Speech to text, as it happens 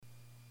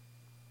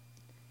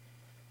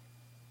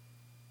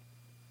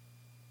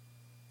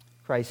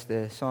Christ,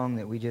 the song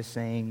that we just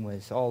sang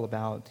was all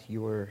about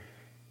your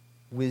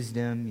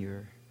wisdom,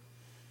 your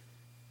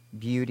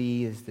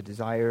beauty is the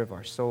desire of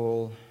our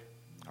soul,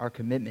 our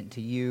commitment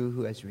to you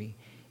who has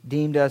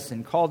redeemed us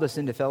and called us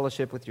into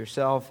fellowship with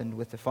yourself and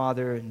with the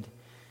Father, and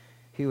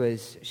who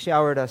has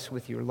showered us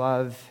with your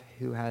love,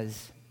 who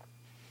have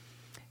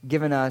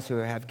given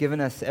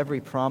us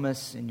every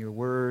promise in your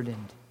word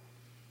and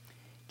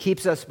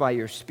keeps us by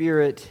your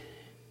Spirit.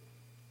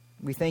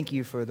 We thank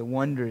you for the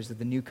wonders of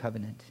the new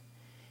covenant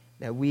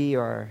that we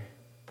are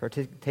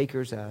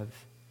partakers of.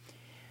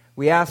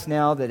 We ask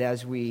now that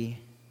as we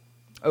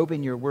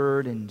open your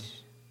word and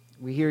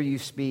we hear you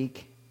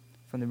speak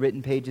from the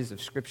written pages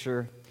of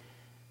Scripture,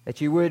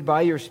 that you would,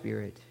 by your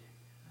Spirit,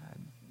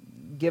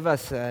 give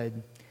us a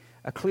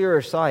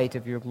clearer sight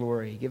of your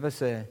glory. Give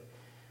us a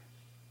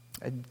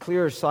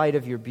clearer sight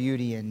of your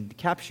beauty and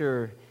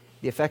capture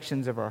the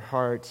affections of our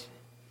heart.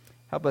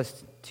 Help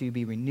us to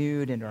be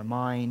renewed in our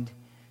mind.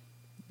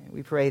 And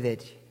we pray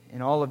that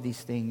in all of these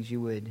things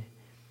you would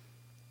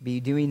be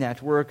doing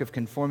that work of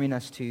conforming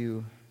us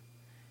to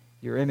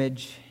your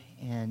image,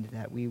 and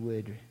that we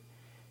would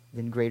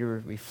then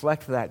greater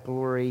reflect that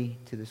glory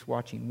to this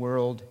watching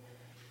world.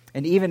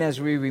 And even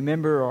as we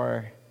remember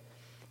our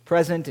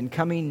present and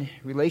coming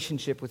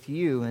relationship with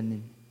you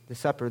and the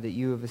supper that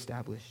you have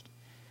established,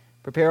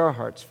 prepare our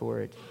hearts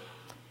for it.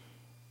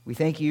 We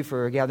thank you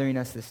for gathering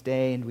us this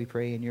day, and we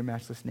pray in your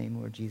matchless name,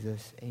 Lord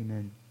Jesus.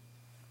 Amen.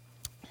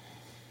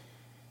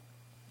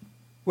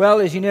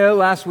 Well, as you know,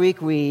 last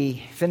week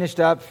we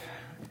finished up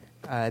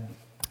a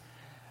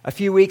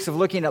few weeks of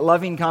looking at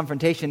loving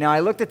confrontation. Now, I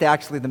looked at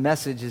the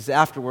messages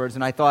afterwards,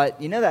 and I thought,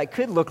 that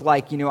could look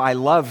like, I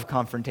love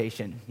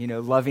confrontation,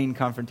 loving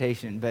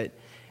confrontation. But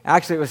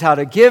actually, it was how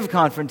to give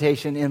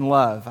confrontation in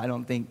love. I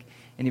don't think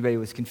anybody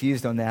was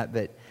confused on that,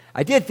 but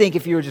I did think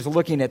if you were just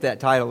looking at that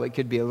title, it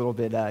could be a little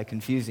bit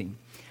confusing.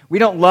 We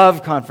don't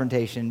love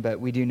confrontation, but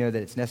we do know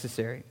that it's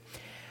necessary.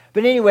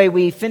 But anyway,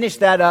 we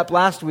finished that up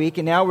last week,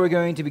 and now we're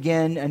going to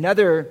begin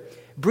another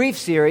brief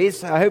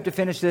series. I hope to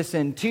finish this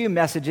in 2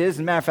 messages. As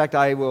a matter of fact,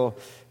 I will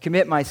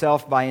commit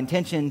myself by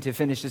intention to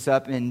finish this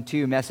up in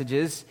 2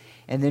 messages,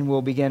 and then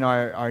we'll begin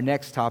our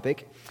next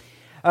topic.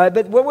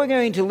 But what we're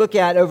going to look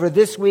at over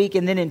this week,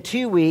 and then in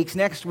 2 weeks,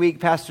 next week,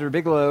 Pastor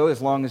Bigelow,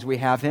 as long as we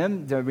have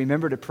him,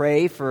 remember to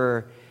pray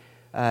for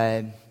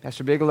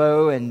Pastor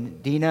Bigelow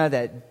and Dina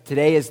that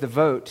today is the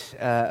vote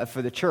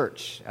for the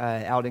church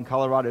out in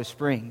Colorado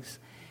Springs.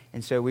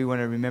 And so we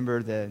want to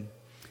remember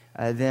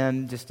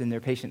them just in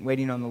their patient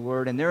waiting on the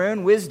Lord and their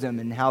own wisdom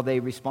and how they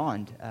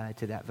respond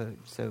to that vote.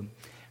 So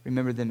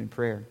remember them in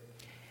prayer.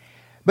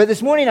 But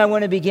this morning I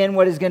want to begin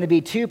what is going to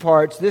be 2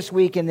 parts this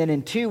week and then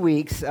in 2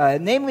 weeks,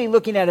 namely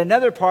looking at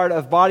another part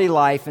of body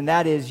life, and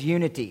that is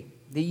unity.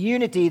 The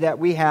unity that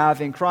we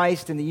have in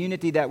Christ and the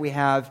unity that we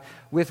have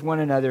with one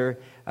another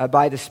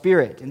by the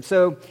Spirit. And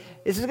so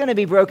this is going to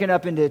be broken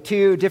up into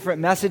 2 different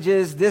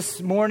messages.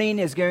 This morning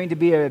is going to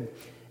be an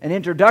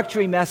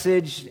introductory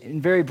message,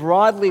 and very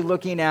broadly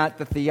looking at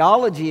the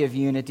theology of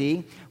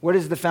unity. What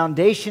is the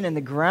foundation and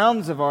the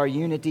grounds of our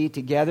unity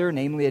together?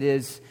 Namely, it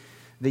is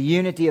the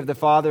unity of the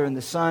Father and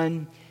the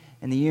Son,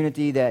 and the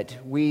unity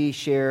that we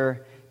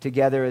share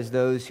together as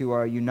those who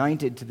are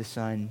united to the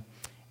Son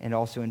and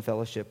also in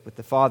fellowship with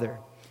the Father.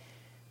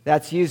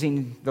 That's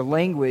using the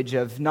language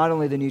of not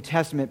only the New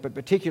Testament, but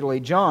particularly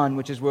John,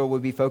 which is where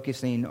we'll be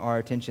focusing our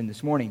attention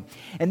this morning.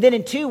 And then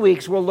in 2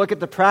 weeks, we'll look at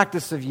the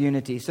practice of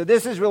unity. So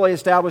this is really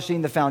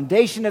establishing the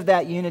foundation of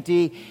that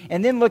unity,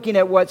 and then looking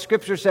at what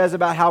Scripture says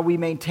about how we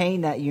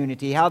maintain that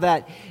unity, how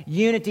that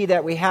unity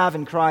that we have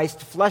in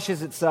Christ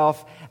fleshes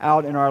itself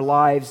out in our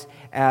lives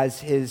as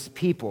His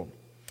people.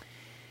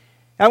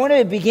 I want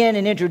to begin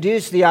and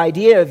introduce the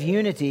idea of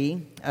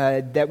unity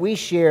that we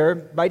share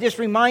by just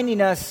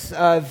reminding us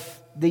of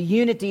the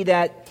unity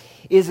that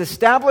is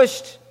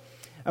established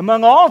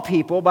among all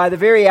people by the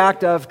very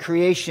act of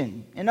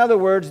creation. In other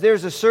words,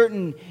 there's a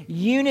certain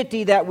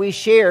unity that we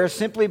share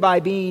simply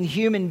by being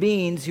human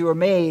beings who are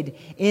made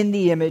in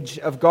the image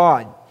of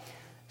God.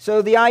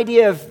 So the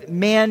idea of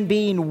man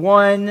being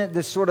one,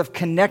 the sort of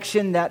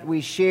connection that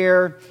we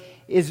share,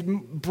 is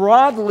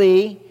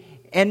broadly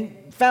and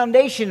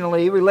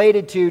foundationally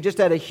related to,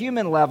 just at a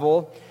human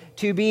level,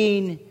 to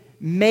being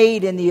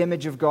made in the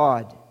image of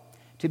God,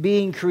 to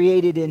being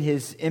created in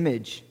His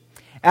image.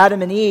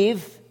 Adam and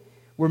Eve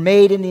were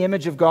made in the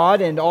image of God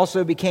and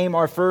also became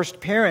our first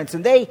parents.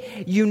 And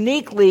they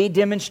uniquely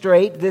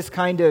demonstrate this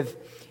kind of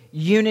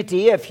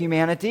unity of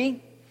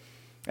humanity.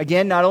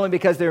 Again, not only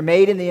because they're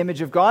made in the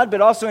image of God, but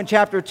also in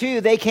chapter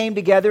 2, they came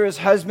together as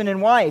husband and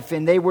wife,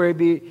 and they were,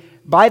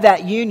 by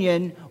that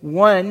union,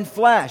 one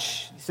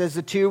flesh. It says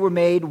the 2 were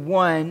made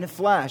one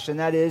flesh. And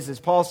that is, as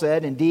Paul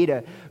said, indeed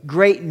a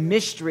great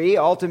mystery,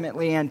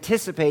 ultimately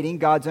anticipating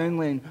God's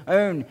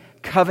own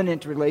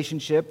covenant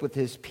relationship with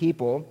His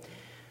people.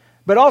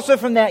 But also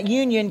from that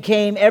union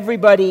came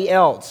everybody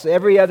else.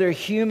 Every other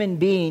human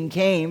being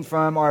came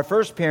from our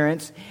first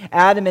parents,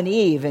 Adam and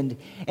Eve. And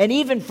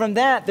even from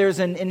that, there's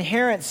an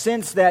inherent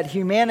sense that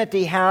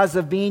humanity has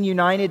of being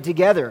united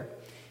together.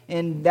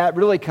 And that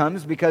really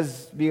comes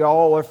because we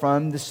all are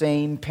from the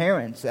same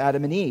parents,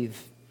 Adam and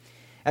Eve.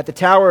 At the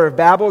Tower of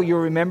Babel, you'll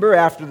remember,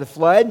 after the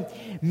flood,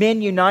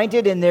 men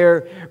united in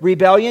their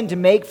rebellion to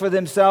make for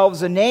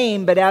themselves a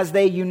name, but as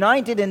they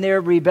united in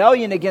their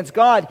rebellion against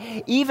God,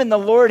 even the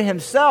Lord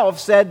himself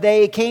said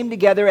they came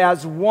together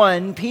as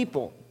one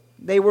people.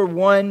 They were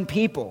one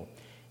people.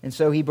 And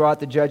so he brought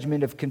the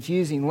judgment of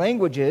confusing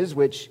languages,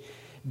 which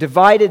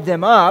divided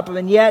them up,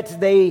 and yet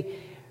they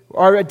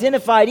are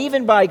identified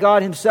even by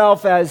God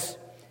himself as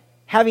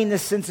having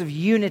this sense of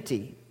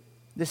unity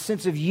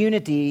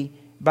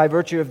by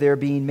virtue of their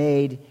being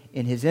made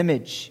in his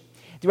image.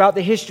 Throughout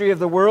the history of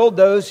the world,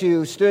 those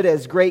who stood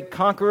as great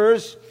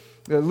conquerors,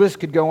 the list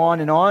could go on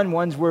and on.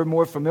 Ones we're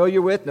more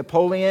familiar with,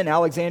 Napoleon,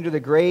 Alexander the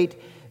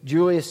Great,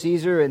 Julius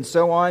Caesar, and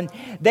so on.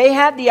 They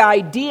had the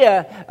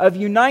idea of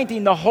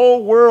uniting the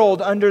whole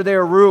world under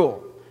their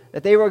rule,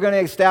 that they were going to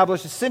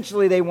establish,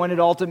 essentially they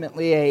wanted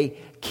ultimately a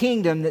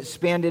kingdom that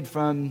spanned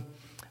from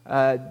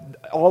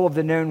all of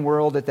the known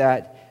world at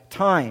that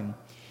time.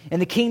 And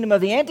the kingdom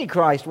of the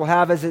Antichrist will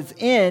have as its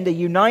end a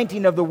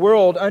uniting of the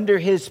world under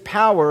his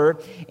power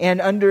and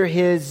under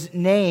his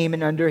name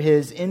and under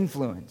his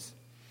influence.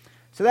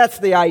 So that's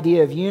the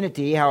idea of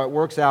unity, how it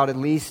works out at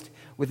least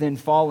within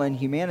fallen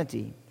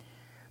humanity.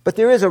 But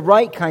there is a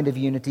right kind of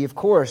unity, of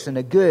course, and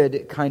a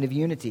good kind of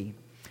unity.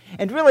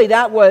 And really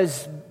that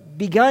was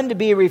begun to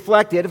be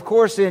reflected, of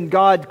course, in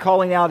God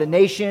calling out a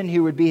nation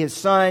who would be his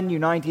son,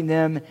 uniting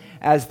them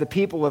as the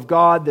people of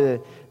God,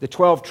 the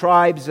 12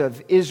 tribes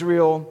of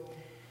Israel.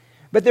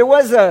 But there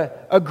was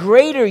a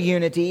greater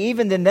unity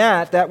even than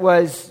that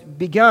was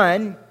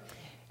begun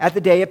at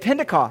the day of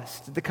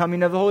Pentecost, at the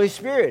coming of the Holy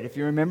Spirit. If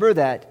you remember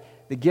that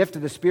the gift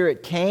of the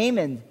Spirit came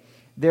and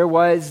there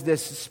was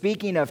this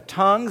speaking of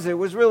tongues. It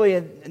was really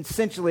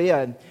essentially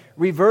a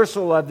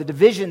reversal of the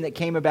division that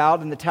came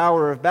about in the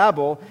Tower of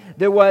Babel.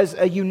 There was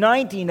a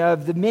uniting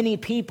of the many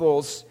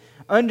peoples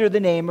under the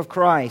name of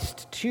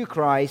Christ, to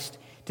Christ,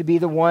 to be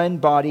the one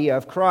body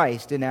of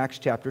Christ in Acts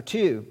chapter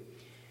 2.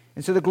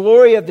 And so the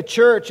glory of the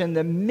church and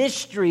the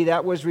mystery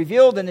that was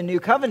revealed in the New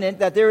Covenant,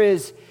 that there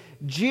is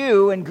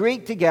Jew and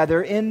Greek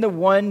together in the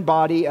one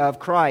body of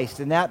Christ.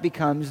 And that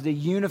becomes the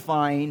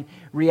unifying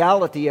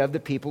reality of the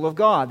people of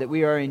God, that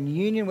we are in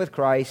union with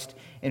Christ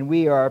and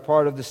we are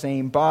part of the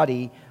same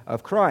body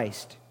of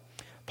Christ.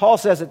 Paul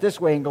says it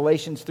this way in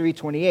Galatians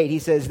 3:28. He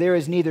says, "There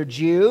is neither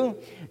Jew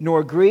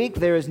nor Greek,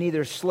 there is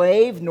neither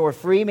slave nor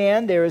free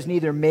man, there is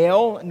neither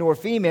male nor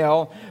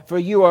female, for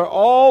you are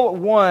all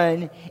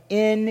one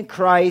in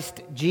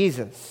Christ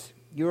Jesus."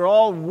 You are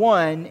all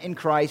one in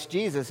Christ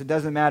Jesus. It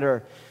doesn't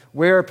matter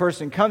where a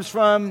person comes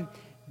from,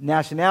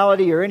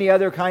 nationality, or any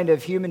other kind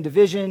of human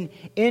division.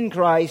 In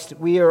Christ,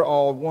 we are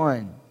all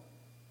one.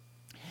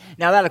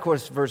 Now that, of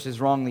course, verse is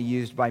wrongly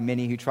used by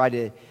many who try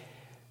to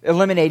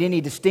eliminate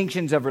any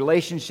distinctions of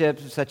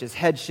relationships, such as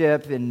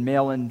headship and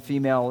male and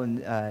female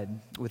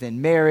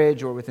within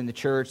marriage or within the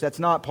church. That's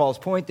not Paul's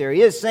point there.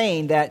 He is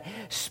saying that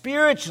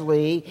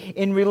spiritually,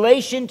 in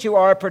relation to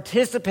our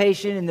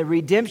participation in the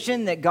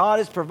redemption that God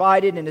has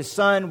provided in His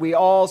Son, we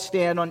all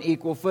stand on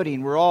equal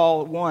footing. We're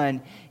all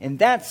one, in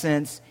that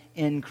sense,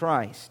 in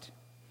Christ.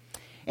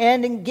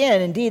 And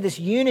again, indeed,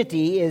 this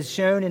unity is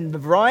shown in a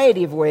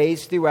variety of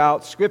ways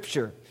throughout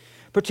Scripture,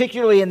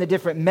 particularly in the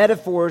different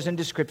metaphors and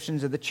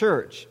descriptions of the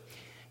church.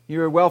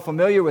 You're well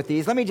familiar with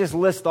these. Let me just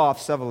list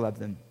off several of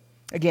them.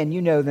 Again, you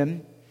know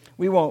them.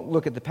 We won't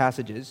look at the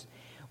passages.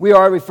 We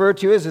are referred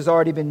to, as has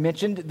already been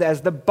mentioned,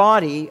 as the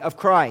body of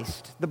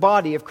Christ. The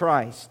body of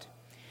Christ.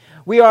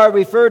 We are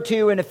referred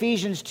to in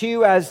Ephesians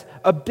 2 as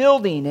a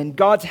building in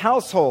God's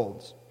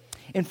households.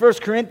 In 1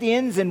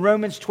 Corinthians and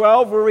Romans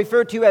 12, we're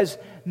referred to as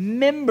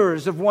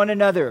members of one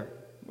another.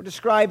 We're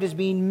described as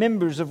being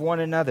members of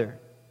one another.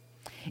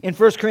 In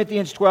 1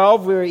 Corinthians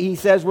 12, where he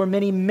says we're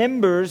many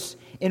members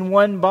in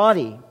one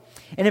body.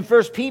 And in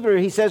 1 Peter,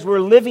 he says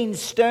we're living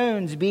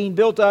stones being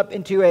built up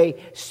into a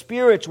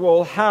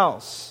spiritual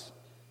house.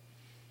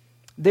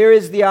 There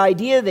is the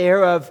idea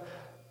there of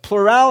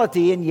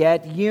plurality and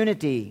yet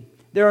unity.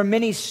 There are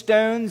many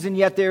stones and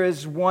yet there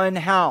is one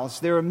house.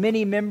 There are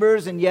many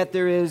members and yet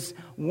there is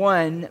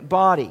one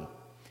body.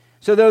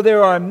 So though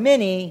there are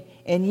many,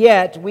 and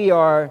yet we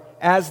are,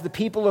 as the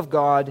people of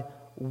God,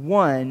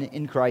 one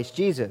in Christ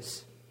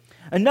Jesus.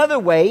 Another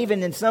way,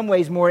 even in some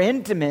ways more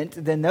intimate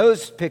than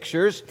those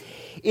pictures,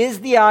 is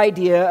the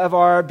idea of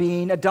our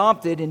being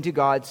adopted into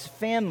God's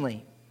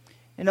family.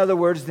 In other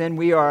words, then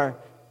we are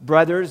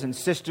brothers and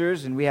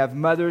sisters, and we have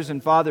mothers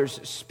and fathers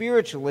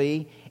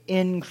spiritually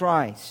in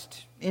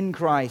Christ. In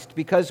Christ.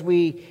 Because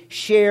we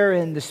share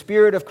in the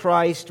Spirit of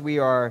Christ, we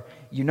are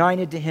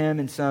united to Him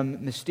in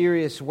some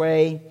mysterious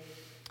way,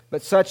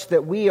 but such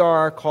that we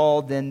are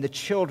called then the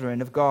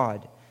children of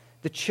God.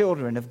 The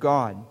children of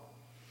God.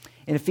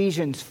 In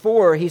Ephesians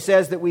 4, he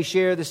says that we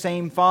share the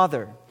same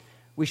Father.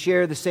 We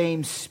share the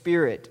same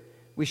Spirit.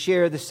 We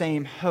share the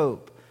same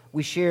hope.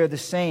 We share the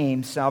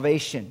same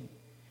salvation.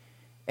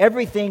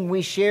 Everything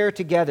we share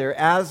together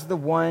as the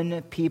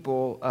one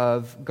people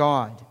of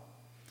God.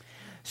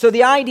 So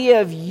the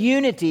idea of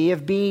unity,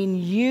 of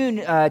being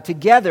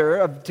together,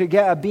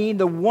 of being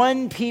the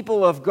one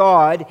people of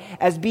God,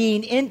 as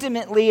being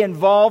intimately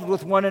involved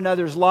with one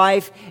another's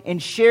life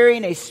and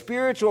sharing a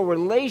spiritual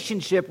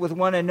relationship with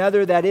one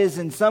another that is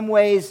in some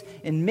ways,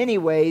 in many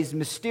ways,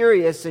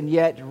 mysterious and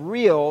yet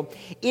real,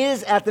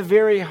 is at the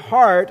very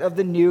heart of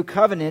the new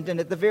covenant and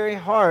at the very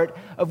heart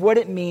of what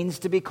it means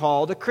to be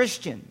called a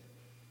Christian.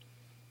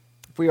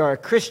 If we are a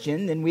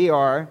Christian, then we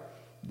are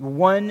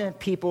one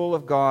people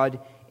of God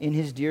in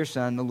His dear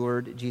Son, the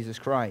Lord Jesus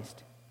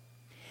Christ.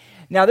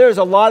 Now, there's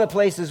a lot of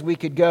places we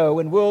could go,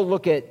 and we'll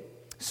look at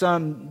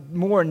some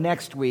more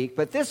next week.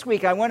 But this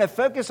week, I want to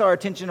focus our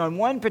attention on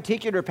one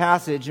particular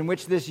passage in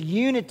which this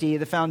unity,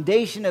 the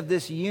foundation of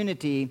this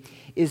unity,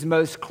 is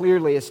most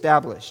clearly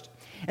established.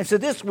 And so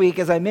this week,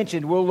 as I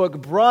mentioned, we'll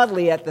look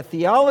broadly at the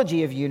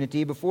theology of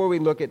unity before we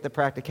look at the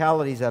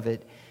practicalities of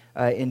it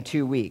in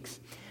 2 weeks.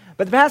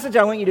 But the passage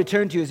I want you to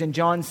turn to is in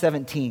John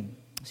 17.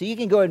 So you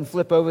can go ahead and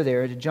flip over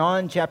there to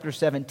John chapter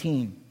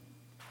 17.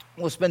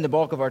 We'll spend the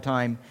bulk of our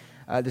time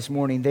this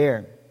morning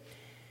there.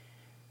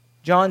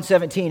 John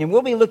 17, and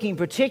we'll be looking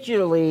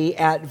particularly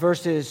at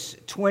verses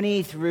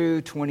 20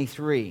 through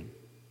 23.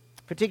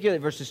 Particularly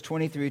verses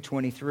 20 through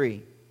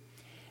 23.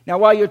 Now,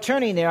 while you're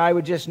turning there, I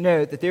would just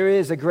note that there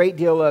is a great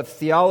deal of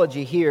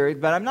theology here,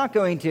 but I'm not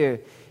going to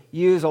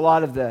use a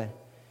lot of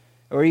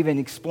or even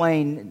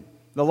explain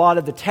a lot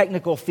of the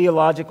technical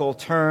theological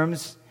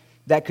terms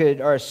that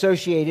are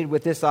associated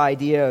with this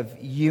idea of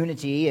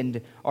unity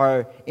and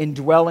are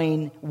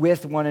indwelling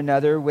with one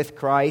another, with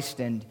Christ,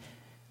 and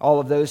all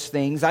of those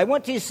things. I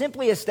want to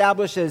simply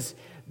establish as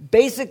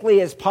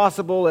basically as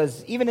possible,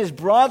 even as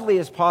broadly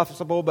as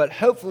possible, but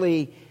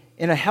hopefully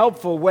in a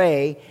helpful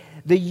way,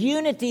 the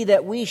unity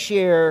that we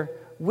share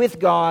with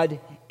God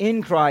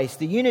in Christ,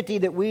 the unity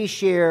that we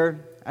share,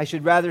 I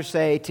should rather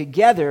say,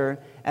 together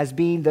as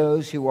being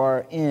those who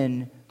are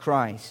in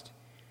Christ.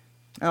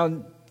 Now,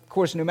 of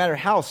course, no matter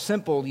how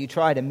simple you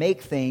try to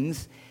make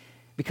things,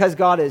 because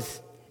God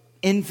is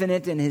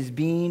infinite in His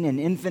being and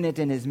infinite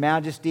in His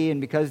majesty,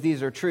 and because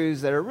these are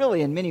truths that are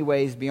really in many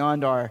ways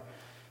beyond our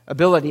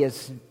ability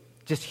as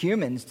just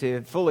humans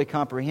to fully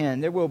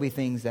comprehend, there will be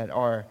things that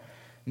are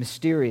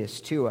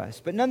mysterious to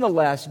us. But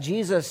nonetheless,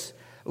 Jesus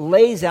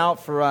lays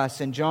out for us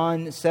in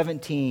John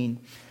 17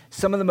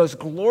 some of the most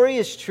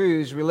glorious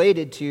truths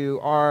related to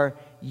our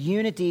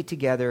unity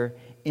together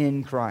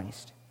in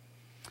Christ.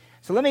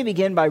 So let me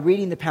begin by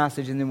reading the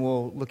passage and then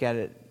we'll look at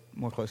it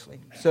more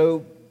closely.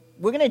 So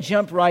we're going to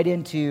jump right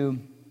into,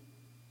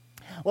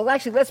 well,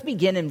 actually, let's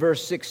begin in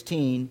verse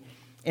 16.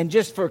 And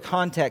just for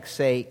context's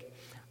sake,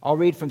 I'll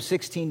read from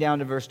 16 down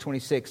to verse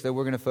 26, though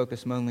we're going to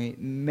focus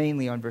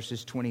mainly on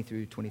verses 20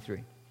 through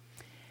 23.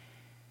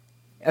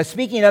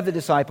 Speaking of the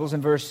disciples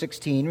in verse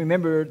 16,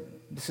 remember,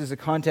 this is a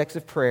context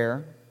of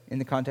prayer, in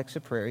the context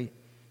of prayer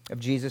of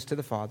Jesus to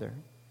the Father.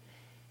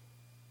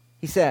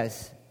 He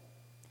says,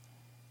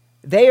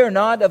 "They are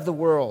not of the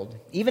world,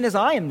 even as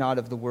I am not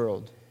of the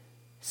world.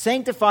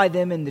 Sanctify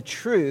them in the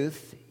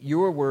truth.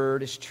 Your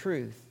word is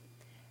truth.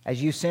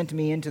 As you sent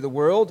me into the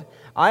world,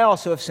 I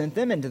also have sent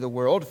them into the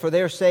world. For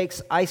their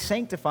sakes I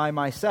sanctify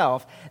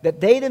myself,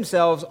 that they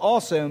themselves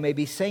also may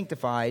be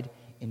sanctified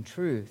in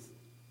truth.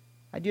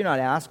 I do not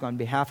ask on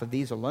behalf of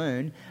these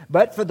alone,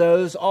 but for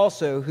those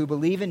also who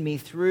believe in me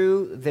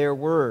through their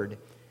word,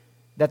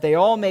 that they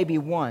all may be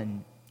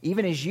one,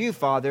 even as you,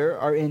 Father,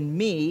 are in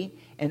me,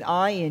 and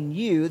I in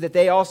you, that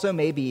they also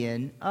may be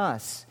in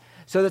us,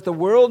 so that the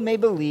world may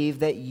believe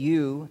that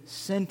you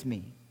sent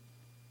me.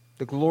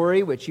 The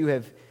glory which you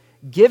have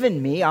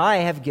given me, I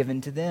have given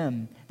to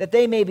them, that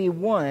they may be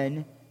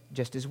one,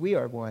 just as we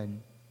are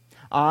one.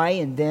 I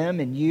and them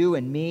and you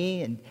and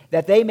me, and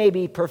that they may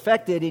be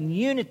perfected in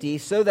unity,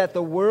 so that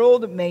the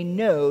world may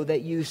know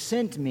that you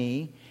sent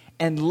me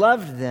and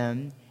loved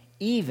them,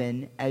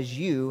 even as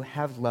you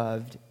have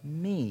loved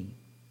me.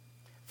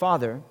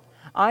 Father,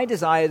 I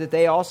desire that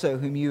they also,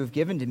 whom you have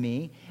given to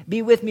me,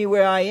 be with me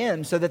where I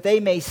am, so that they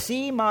may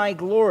see my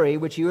glory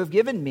which you have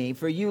given me,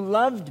 for you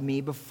loved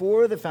me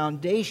before the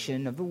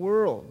foundation of the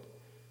world.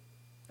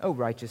 O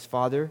righteous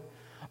Father,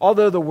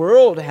 although the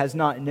world has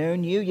not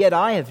known you, yet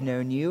I have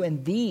known you,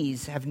 and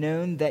these have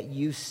known that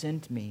you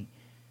sent me.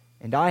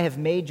 And I have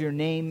made your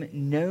name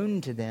known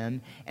to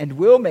them, and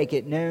will make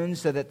it known,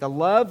 so that the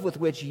love with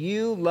which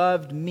you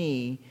loved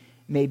me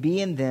may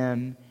be in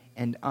them,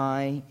 and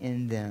I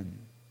in them."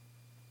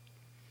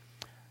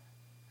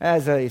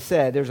 As I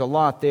said, there's a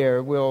lot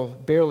there. We'll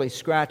barely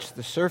scratch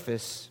the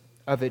surface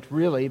of it,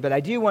 really. But I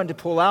do want to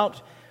pull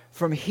out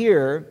from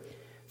here,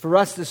 for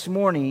us this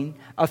morning,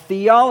 a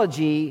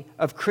theology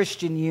of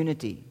Christian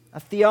unity. A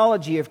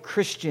theology of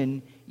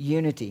Christian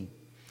unity.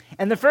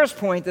 And the first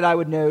point that I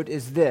would note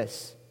is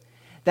this: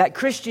 that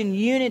Christian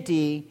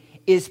unity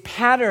is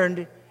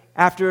patterned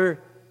after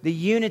the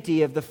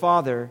unity of the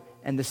Father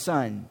and the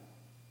Son,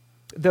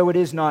 though it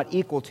is not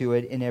equal to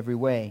it in every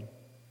way.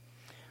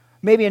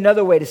 Maybe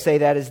another way to say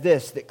that is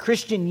this: that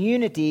Christian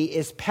unity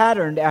is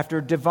patterned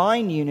after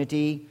divine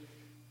unity,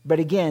 but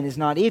again is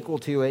not equal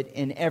to it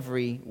in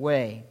every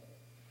way.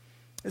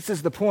 This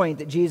is the point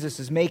that Jesus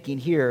is making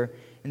here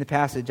in the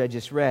passage I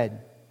just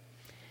read.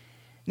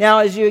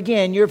 Now,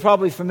 you're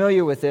probably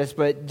familiar with this,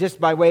 but just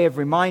by way of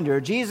reminder,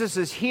 Jesus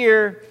is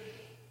here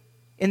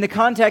in the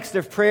context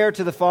of prayer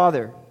to the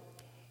Father.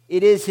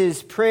 It is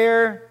his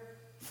prayer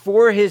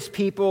for his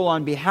people,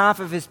 on behalf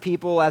of his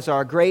people, as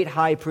our great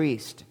high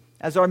priest,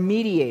 as our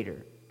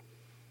mediator,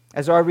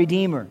 as our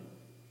redeemer.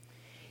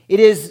 It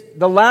is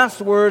the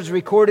last words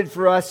recorded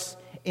for us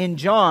in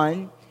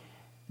John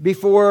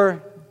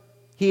before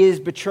he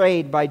is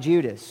betrayed by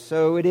Judas.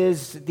 So it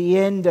is the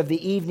end of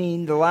the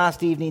evening, the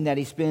last evening that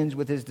he spends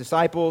with his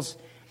disciples,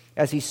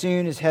 as he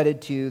soon is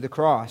headed to the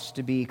cross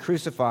to be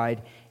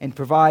crucified and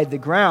provide the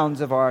grounds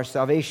of our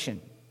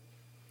salvation.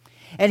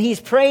 And he's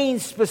praying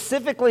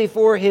specifically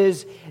for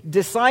his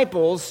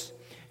disciples,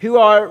 who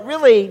are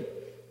really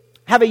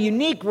have a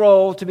unique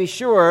role, to be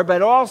sure,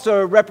 but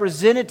also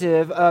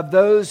representative of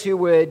those who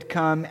would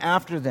come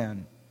after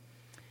them.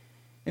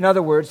 In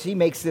other words, he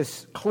makes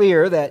this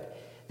clear that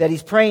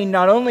he's praying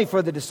not only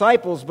for the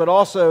disciples, but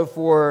also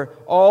for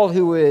all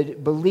who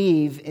would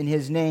believe in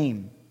his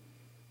name.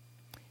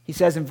 He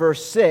says in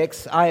verse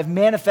 6, "I have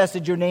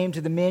manifested your name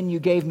to the men you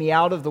gave me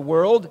out of the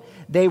world.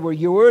 They were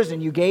yours,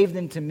 and you gave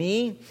them to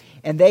me,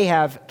 and they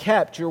have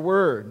kept your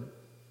word."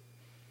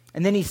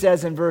 And then he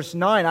says in verse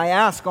 9, "I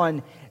ask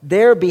on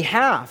their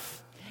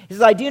behalf." He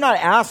says, "I do not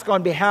ask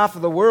on behalf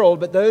of the world,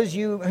 but those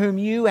whom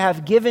you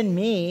have given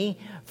me,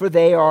 for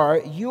they are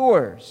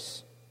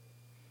yours."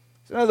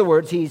 So in other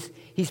words, he's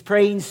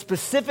praying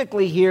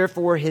specifically here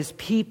for his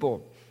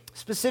people,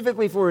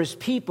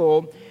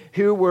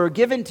 who were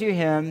given to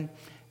him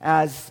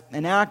as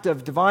an act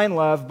of divine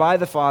love by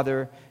the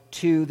Father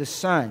to the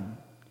Son.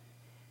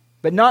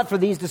 But not for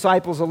these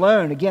disciples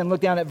alone. Again,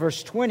 look down at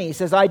verse 20. He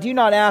says, "I do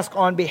not ask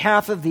on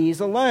behalf of these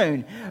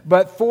alone,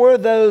 but for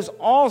those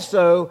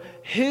also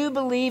who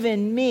believe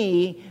in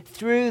me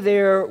through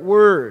their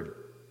word."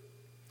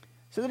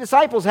 So the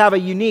disciples have a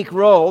unique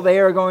role. They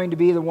are going to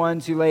be the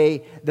ones who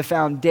lay the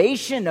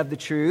foundation of the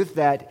truth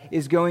that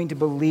is going to be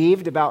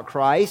believed about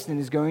Christ and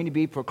is going to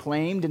be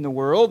proclaimed in the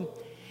world.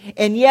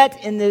 And yet,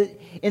 in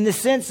the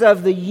sense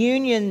of the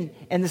union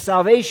and the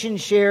salvation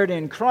shared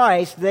in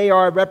Christ, they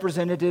are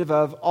representative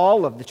of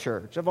all of the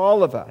church, of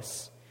all of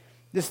us.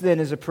 This then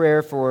is a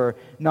prayer for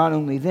not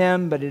only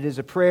them, but it is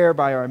a prayer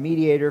by our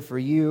mediator for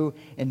you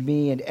and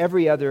me and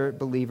every other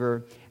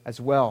believer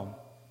as well.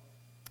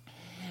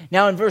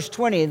 Now in verse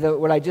 20,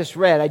 what I just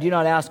read, "I do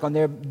not ask on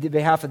the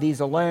behalf of these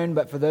alone,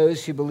 but for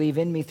those who believe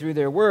in me through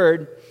their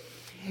word,"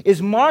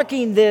 is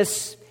marking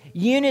this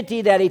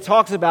unity that he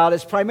talks about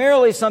as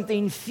primarily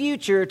something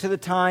future to the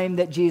time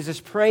that Jesus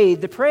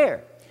prayed the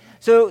prayer.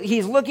 So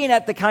he's looking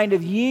at the kind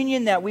of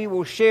union that we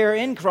will share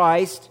in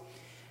Christ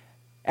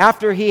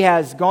after he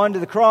has gone to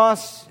the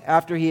cross,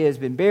 after he has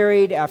been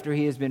buried, after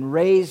he has been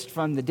raised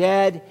from the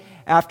dead,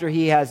 after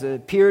he has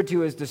appeared to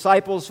his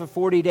disciples for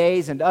 40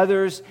 days and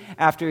others,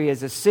 after he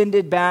has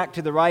ascended back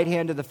to the right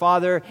hand of the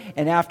Father,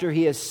 and after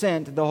he has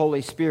sent the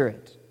Holy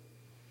Spirit.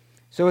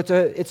 So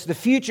it's the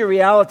future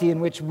reality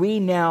in which we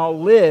now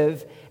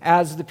live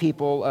as the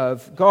people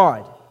of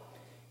God.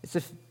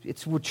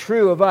 It's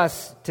true of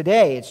us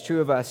today. It's true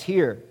of us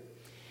here.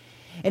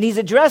 And he's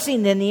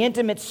addressing then the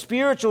intimate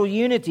spiritual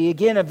unity,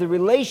 again, of the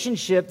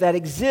relationship that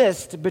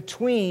exists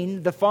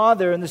between the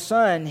Father and the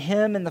Son,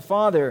 him and the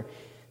Father,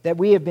 that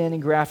we have been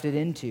engrafted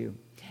into.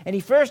 And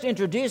he first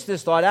introduced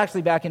this thought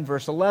actually back in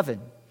verse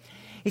 11.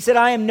 He said,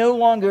 "I am no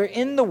longer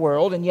in the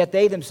world, and yet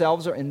they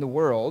themselves are in the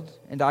world,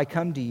 and I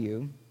come to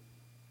you.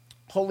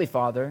 Holy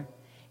Father,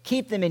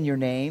 keep them in your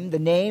name, the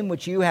name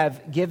which you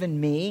have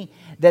given me,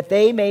 that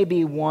they may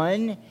be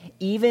one,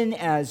 even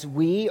as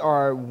we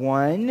are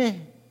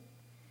one.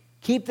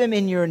 Keep them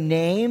in your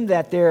name,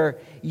 that their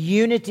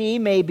unity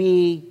may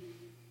be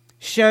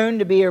shown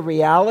to be a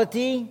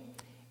reality,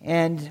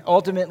 and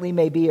ultimately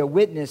may be a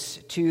witness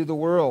to the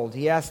world."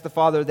 He asked the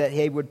Father that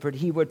he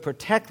would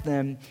protect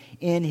them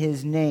in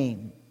his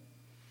name.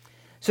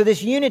 So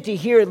this unity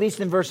here, at least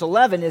in verse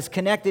 11, is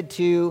connected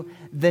to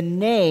the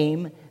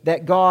name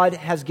that God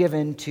has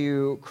given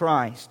to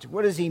Christ.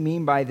 What does he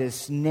mean by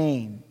this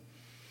name?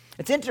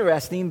 It's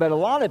interesting, but a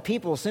lot of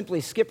people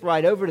simply skip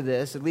right over to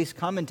this, at least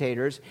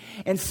commentators,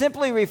 and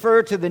simply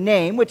refer to the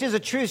name, which is a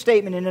true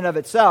statement in and of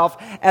itself,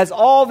 as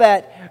all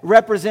that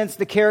represents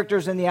the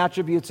characters and the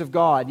attributes of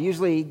God.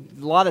 Usually,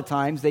 a lot of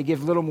times, they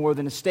give little more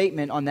than a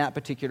statement on that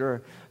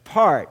particular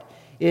part.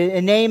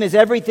 A name is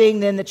everything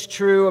then that's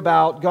true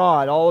about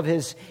God, all of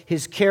his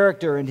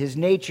character and his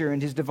nature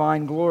and his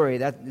divine glory.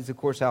 That is, of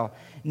course, how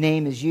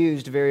name is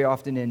used very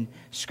often in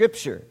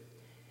Scripture.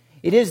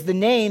 It is the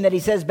name that he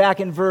says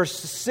back in verse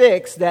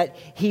 6 that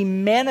he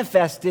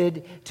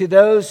manifested to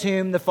those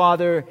whom the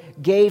Father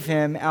gave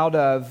him out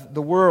of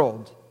the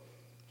world.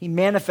 He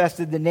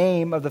manifested the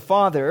name of the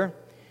Father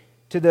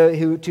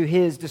to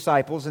his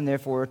disciples and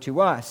therefore to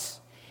us.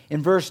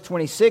 In verse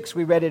 26,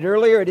 we read it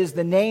earlier, it is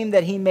the name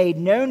that he made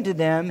known to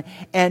them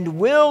and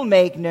will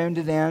make known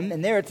to them.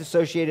 And there it's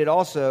associated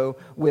also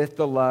with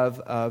the love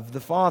of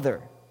the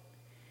Father.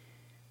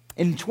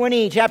 In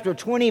chapter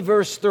 20,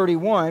 verse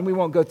 31, we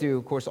won't go through,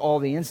 of course, all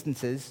the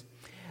instances,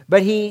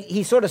 but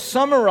he sort of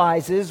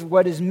summarizes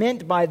what is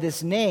meant by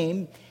this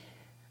name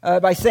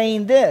by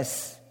saying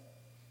this.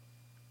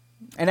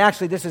 And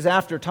actually, this is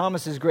after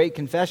Thomas's great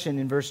confession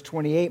in verse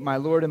 28, "My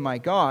Lord and my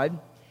God."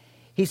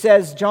 He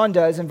says, John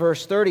does in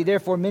verse 30,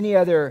 "Therefore many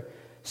other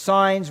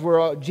signs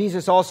were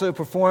Jesus also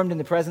performed in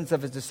the presence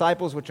of his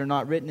disciples, which are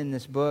not written in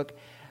this book.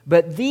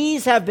 But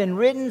these have been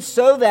written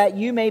so that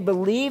you may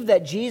believe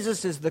that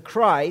Jesus is the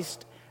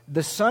Christ,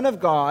 the Son of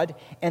God,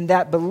 and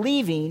that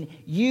believing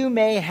you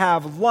may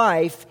have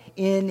life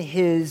in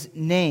his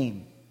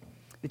name."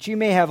 That you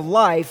may have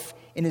life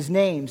in his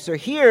name. So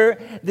here,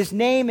 this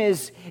name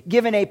is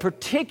given a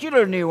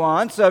particular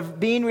nuance of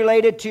being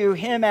related to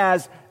him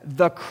as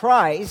the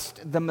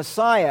Christ, the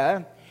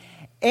Messiah,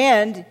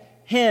 and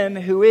him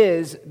who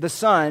is the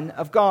Son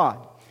of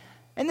God.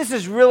 And this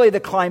is really the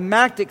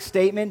climactic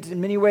statement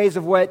in many ways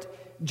of what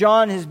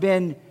John has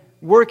been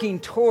working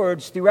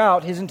towards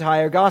throughout his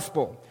entire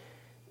gospel.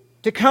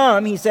 To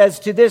come, he says,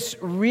 to this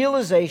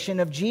realization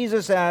of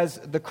Jesus as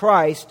the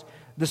Christ,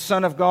 the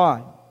Son of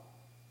God.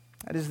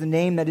 That is the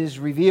name that is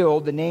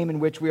revealed, the name in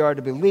which we are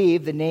to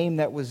believe, the name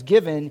that was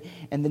given,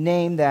 and the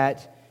name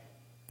that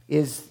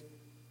is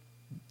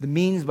the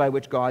means by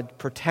which God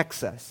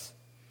protects us.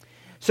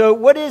 So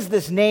what is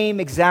this name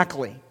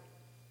exactly?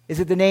 Is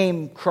it the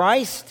name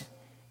Christ?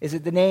 Is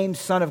it the name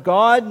Son of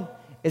God?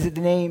 Is it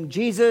the name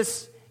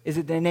Jesus? Is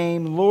it the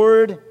name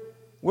Lord?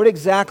 What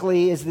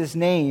exactly is this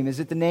name? Is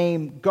it the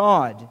name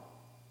God?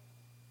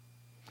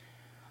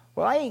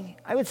 Well,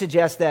 I would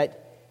suggest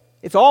that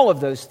it's all of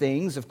those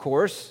things, of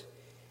course.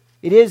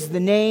 It is the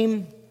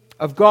name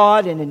of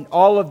God and in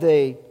all of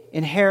the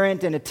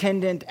inherent and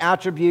attendant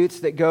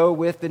attributes that go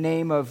with the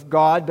name of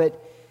God,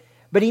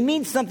 but he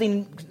means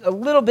something a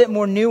little bit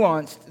more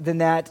nuanced than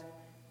that,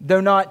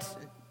 though not,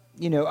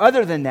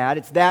 other than that.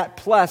 It's that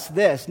plus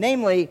this,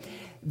 namely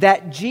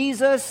that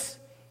Jesus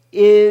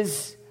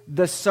is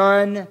the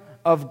Son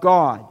of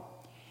God.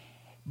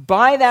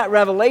 By that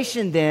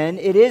revelation, then,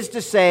 it is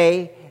to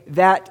say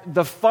that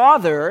the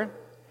Father,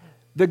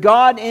 the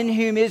God in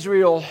whom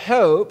Israel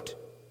hoped,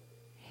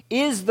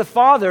 is the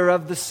Father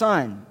of the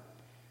Son.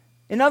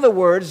 In other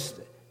words,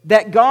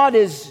 that God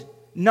is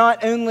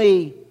not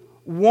only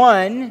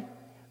one,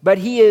 but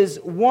he is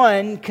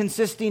one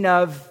consisting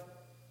of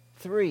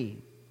three.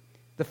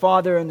 The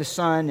Father and the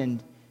Son,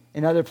 and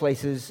in other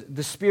places,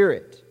 the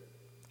Spirit.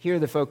 Here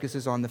the focus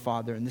is on the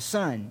Father and the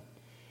Son.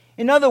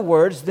 In other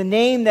words, the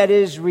name that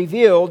is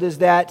revealed is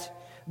that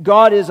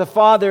God is a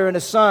Father and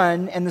a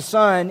Son, and the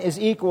Son is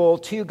equal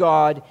to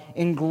God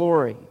in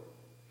glory.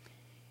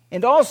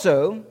 And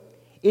also,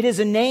 it is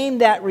a name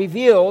that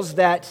reveals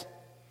that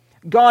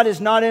God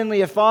is not only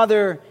a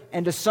Father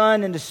and a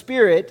Son and a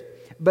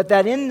Spirit, but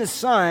that in the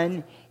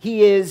Son,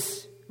 he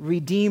is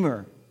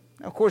Redeemer.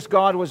 Now, of course,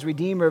 God was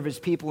Redeemer of his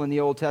people in the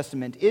Old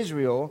Testament,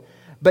 Israel,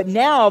 but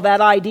now that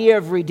idea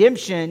of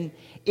redemption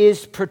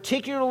is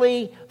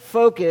particularly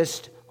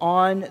focused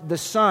on the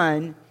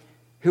Son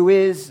who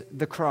is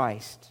the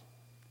Christ.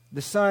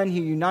 The Son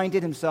who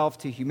united himself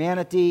to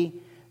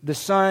humanity, the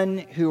Son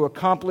who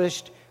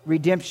accomplished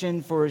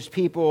redemption for his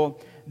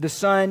people, the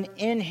Son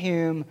in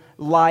whom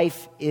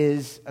life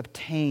is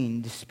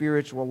obtained,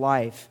 spiritual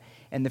life,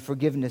 and the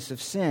forgiveness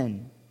of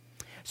sin.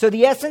 So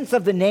the essence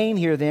of the name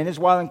here then is,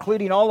 while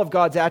including all of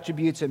God's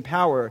attributes and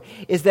power,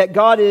 is that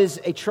God is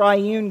a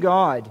triune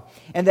God,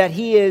 and that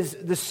he is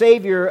the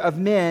Savior of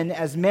men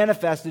as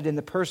manifested in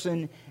the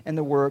person and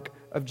the work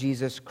of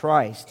Jesus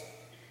Christ.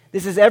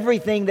 This is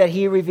everything that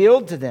he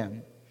revealed to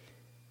them.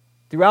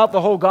 Throughout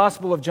the whole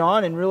Gospel of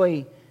John, and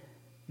really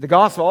the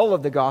gospel, all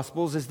of the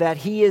Gospels, is that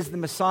he is the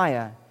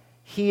Messiah.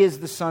 He is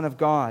the Son of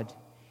God.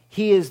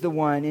 He is the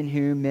one in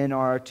whom men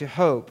are to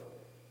hope.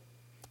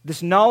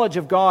 This knowledge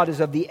of God is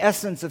of the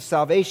essence of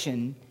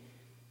salvation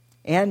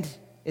and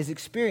is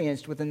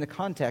experienced within the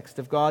context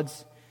of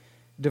God's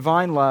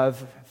divine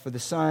love for the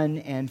Son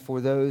and for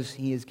those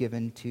he has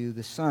given to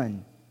the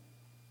Son.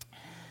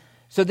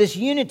 So this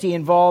unity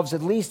involves,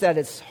 at least at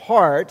its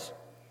heart,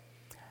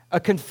 a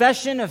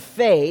confession of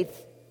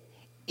faith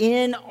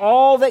in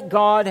all that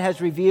God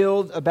has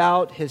revealed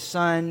about his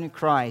Son,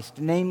 Christ,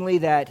 namely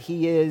that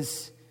he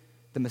is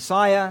the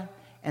Messiah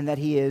and that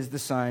he is the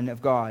Son of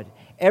God.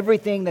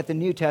 Everything that the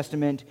New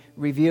Testament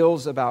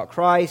reveals about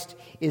Christ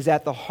is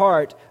at the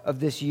heart of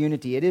this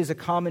unity. It is a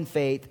common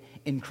faith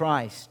in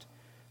Christ.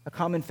 A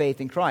common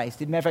faith in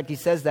Christ. As a matter of fact, he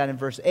says that in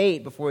verse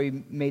 8 before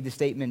he made the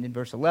statement in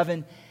verse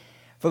 11.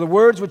 "For the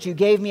words which you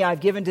gave me, I've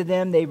given to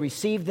them. They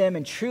received them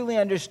and truly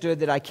understood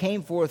that I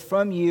came forth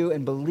from you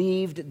and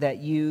believed that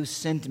you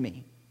sent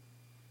me."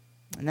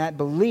 And that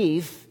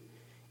belief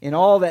in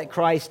all that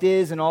Christ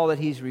is and all that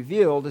he's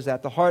revealed is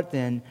at the heart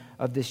then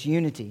of this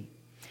unity.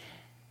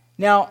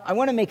 Now, I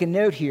want to make a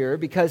note here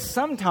because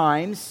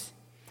sometimes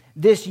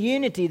this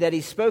unity that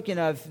he's spoken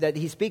of, that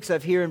he speaks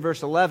of here in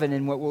verse 11,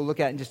 and what we'll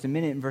look at in just a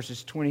minute in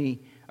verses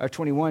 20 or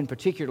 21,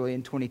 particularly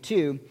in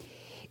 22,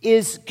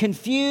 is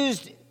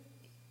confused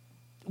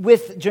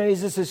with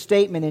Jesus'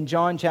 statement in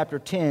John chapter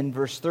 10,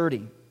 verse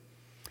 30.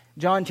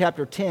 John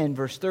chapter 10,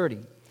 verse 30.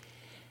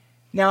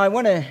 Now, I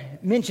want to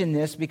mention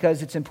this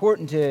because it's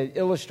important to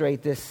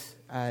illustrate this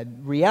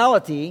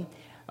reality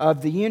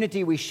of the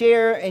unity we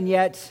share and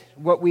yet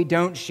what we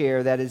don't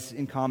share that is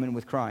in common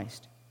with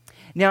Christ.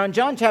 Now, in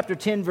John chapter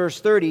 10, verse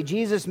 30,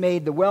 Jesus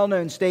made the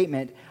well-known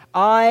statement,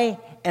 "I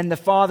and the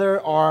Father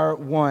are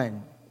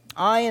one."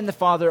 I and the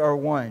Father are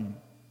one.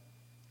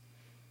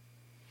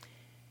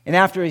 And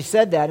after he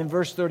said that, in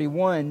verse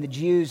 31, the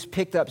Jews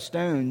picked up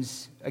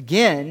stones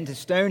again to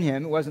stone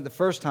him. It wasn't the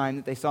first time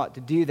that they sought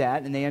to do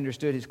that, and they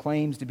understood his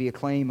claims to be a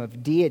claim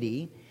of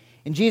deity.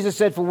 And Jesus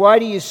said, "For why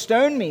do you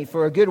stone me?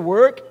 For a good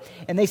work?"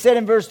 And they said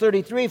in verse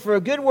 33, "For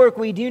a good work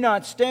we do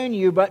not stone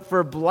you, but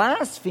for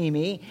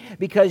blasphemy,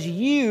 because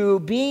you,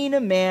 being a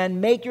man,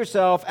 make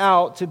yourself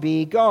out to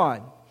be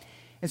God."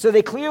 And so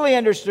they clearly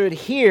understood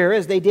here,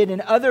 as they did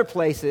in other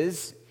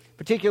places,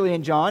 particularly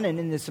in John and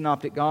in the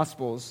Synoptic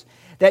Gospels,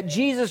 that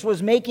Jesus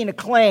was making a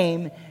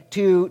claim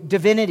to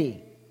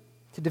divinity,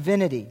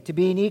 to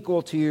being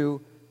equal to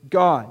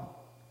God.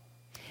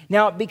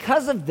 Now,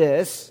 because of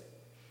this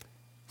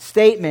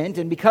statement,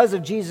 and because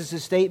of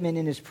Jesus' statement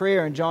in his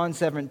prayer in John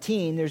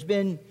 17, there's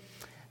been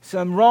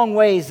some wrong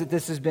ways that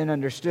this has been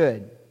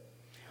understood.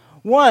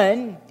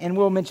 One, and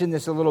we'll mention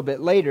this a little bit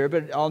later,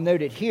 but I'll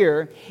note it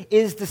here,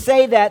 is to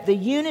say that the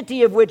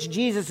unity of which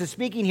Jesus is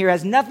speaking here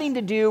has nothing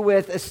to do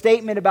with a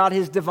statement about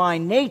his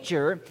divine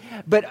nature,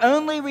 but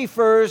only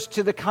refers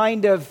to the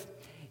kind of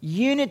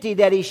unity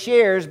that he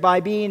shares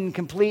by being in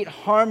complete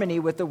harmony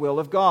with the will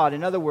of God.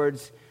 In other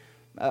words,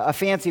 a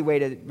fancy way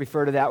to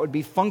refer to that would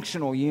be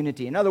functional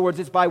unity. In other words,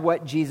 it's by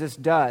what Jesus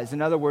does.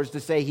 In other words, to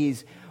say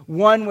he's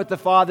one with the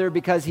Father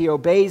because he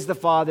obeys the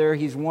Father,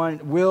 he's one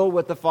will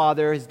with the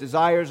Father, his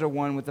desires are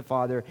one with the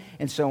Father,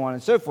 and so on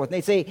and so forth. And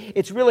they say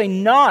it's really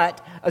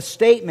not a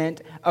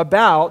statement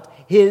about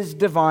his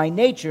divine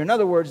nature. In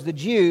other words, the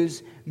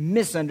Jews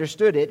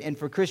misunderstood it, and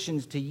for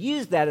Christians to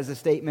use that as a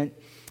statement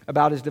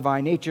about his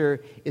divine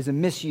nature is a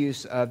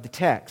misuse of the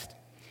text.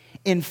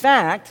 In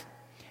fact,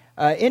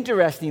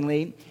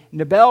 interestingly,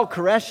 Nabal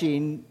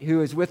Qureshi,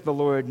 who is with the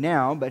Lord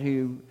now, but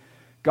who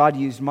God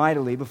used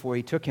mightily before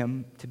he took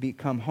him to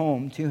come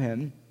home to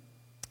him,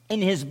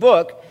 in his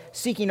book,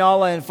 Seeking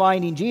Allah and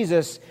Finding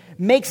Jesus,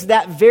 makes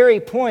that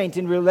very point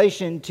in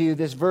relation to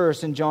this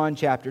verse in John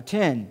chapter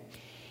 10.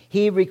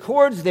 He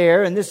records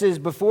there, and this is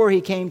before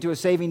he came to a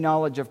saving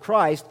knowledge of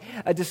Christ,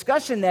 a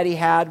discussion that he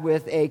had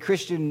with a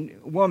Christian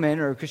woman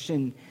or a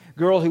Christian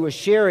girl who was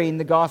sharing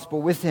the gospel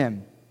with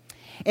him.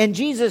 And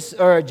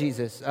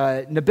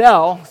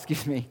Nabal,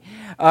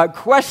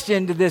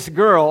 questioned this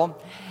girl,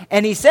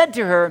 and he said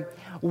to her,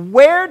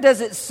 "Where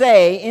does it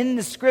say in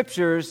the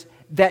Scriptures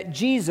that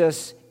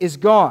Jesus is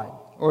God?"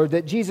 Or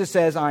that Jesus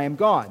says, "I am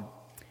God."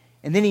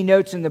 And then he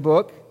notes in the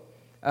book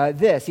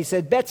this. He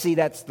said, "Betsy,"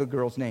 that's the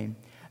girl's name,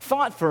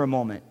 "thought for a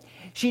moment.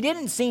 She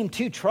didn't seem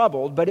too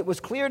troubled, but it was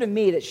clear to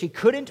me that she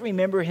couldn't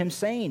remember him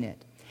saying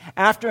it.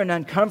 After an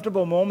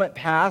uncomfortable moment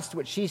passed,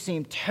 which she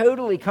seemed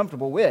totally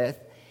comfortable with,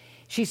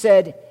 she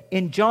said,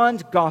 'In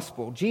John's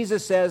Gospel,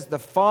 Jesus says, the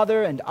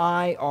Father and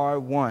I are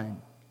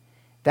one.'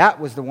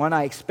 That was the one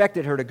I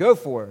expected her to go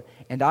for,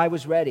 and I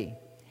was ready.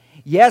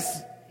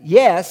 Yes,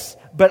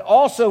 but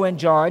also in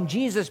John,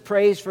 Jesus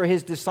prays for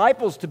his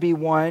disciples to be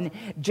one,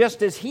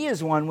 just as he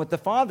is one with the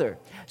Father.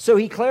 So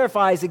he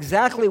clarifies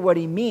exactly what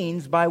he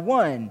means by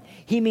one.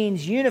 He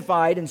means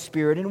unified in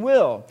spirit and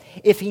will.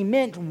 If he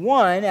meant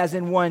one, as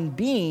in one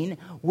being,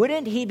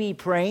 wouldn't he be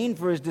praying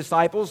for his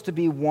disciples to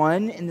be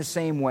one in the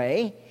same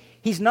way?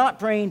 He's not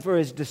praying for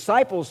his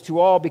disciples to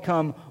all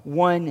become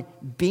one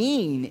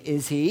being,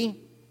 is he?"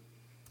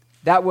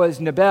 That was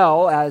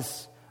Nabal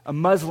as a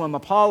Muslim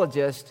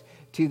apologist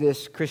to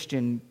this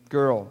Christian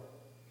girl.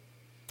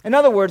 In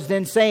other words,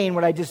 then, saying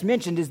what I just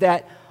mentioned is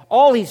that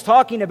all he's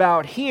talking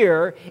about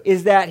here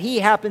is that he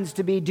happens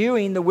to be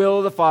doing the will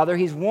of the Father.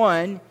 He's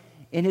one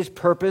in his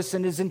purpose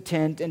and his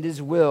intent and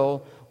his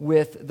will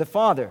with the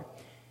Father.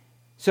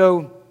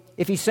 So,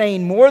 if he's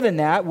saying more than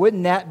that,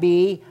 wouldn't that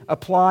be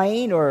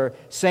applying or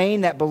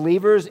saying that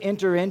believers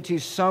enter into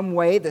some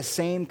way the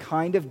same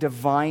kind of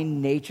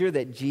divine nature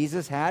that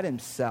Jesus had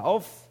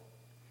himself?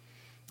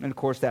 And of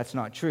course, that's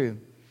not true.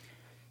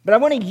 But I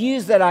want to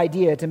use that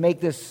idea to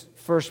make this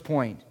first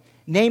point,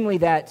 namely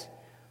that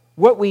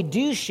what we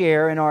do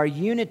share in our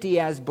unity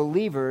as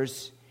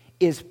believers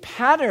is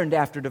patterned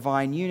after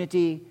divine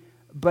unity,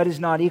 but is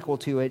not equal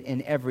to it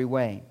in every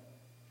way.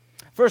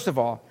 First of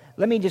all,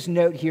 let me just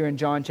note here in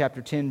John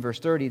chapter 10, verse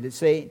 30, that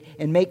say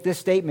and make this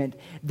statement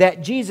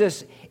that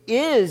Jesus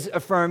is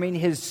affirming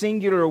his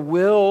singular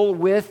will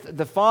with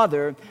the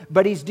Father,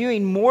 but he's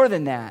doing more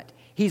than that.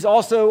 He's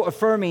also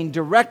affirming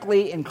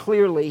directly and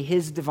clearly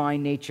his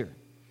divine nature,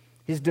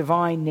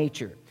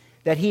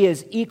 that he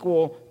is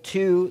equal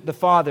to the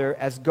Father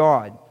as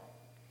God.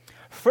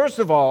 First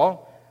of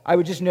all, I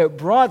would just note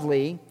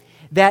broadly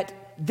that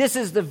this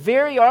is the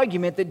very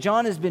argument that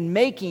John has been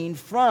making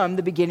from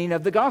the beginning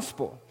of the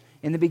gospel.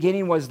 In the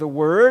beginning was the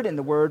Word, and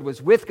the Word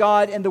was with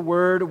God, and the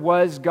Word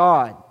was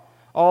God.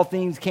 All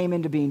things came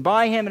into being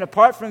by him, and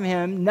apart from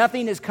him,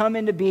 nothing has come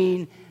into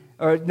being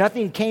or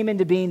nothing came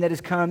into being that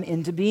has come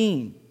into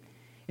being.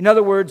 In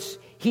other words,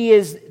 he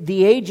is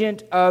the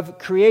agent of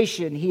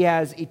creation. He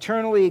has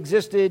eternally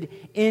existed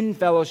in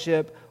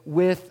fellowship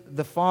with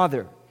the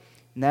Father.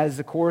 And that is,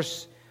 of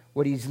course,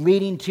 what he's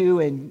leading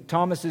to in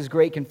Thomas's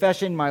great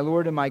confession, my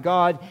Lord and my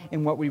God,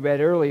 and what we read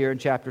earlier in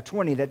chapter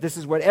 20, that this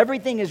is what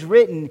everything is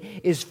written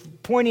is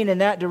pointing in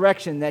that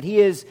direction, that he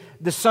is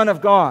the Son of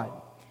God.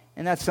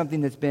 And that's something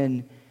that's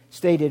been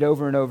stated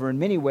over and over in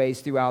many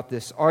ways throughout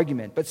this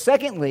argument. But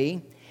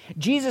secondly,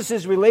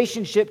 Jesus'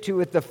 relationship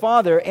with the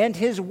Father and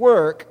his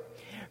work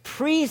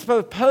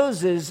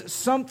presupposes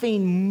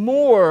something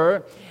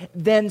more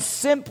than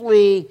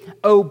simply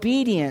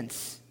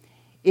obedience.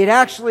 It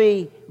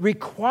actually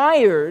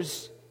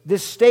requires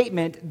this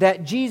statement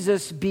that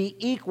Jesus be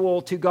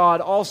equal to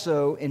God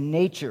also in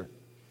nature.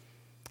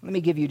 Let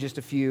me give you just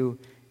a few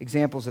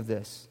examples of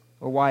this,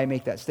 or why I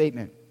make that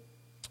statement.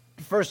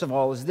 First of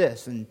all is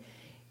this, and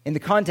in the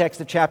context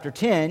of chapter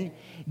 10,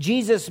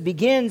 Jesus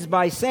begins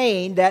by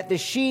saying that the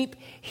sheep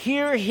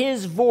hear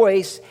his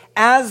voice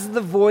as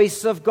the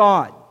voice of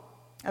God.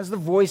 As the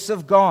voice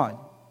of God.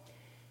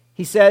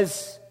 He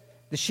says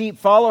the sheep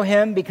follow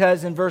him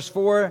because in verse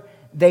 4,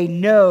 they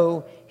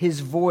know his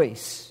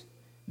voice.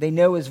 They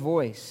know his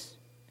voice.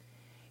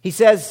 He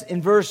says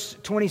in verse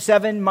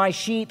 27, my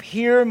sheep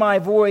hear my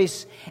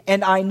voice,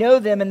 and I know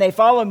them, and they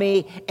follow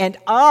me, and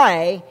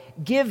I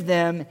give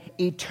them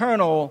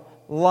eternal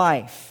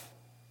life.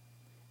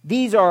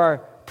 These are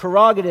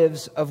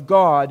prerogatives of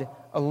God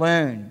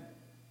alone.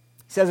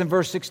 He says in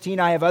verse 16,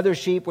 I have other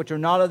sheep which are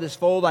not of this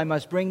fold. I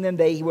must bring them.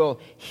 They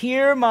will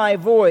hear my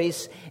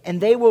voice,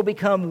 and they will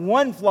become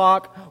one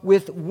flock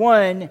with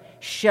one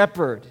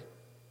shepherd.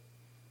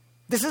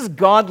 This is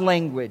God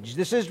language.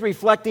 This is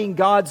reflecting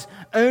God's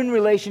own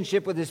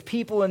relationship with his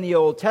people in the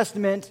Old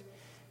Testament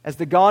as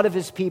the God of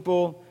his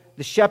people,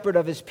 the shepherd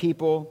of his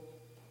people.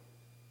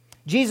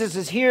 Jesus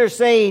is here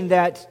saying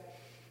that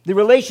the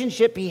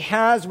relationship he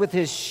has with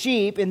his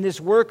sheep in this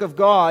work of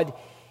God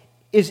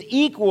is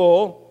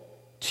equal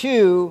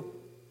to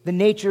the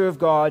nature of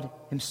God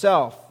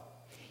himself.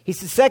 He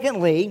says,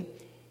 secondly,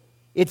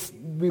 it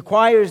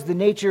requires the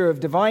nature of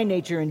divine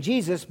nature in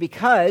Jesus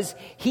because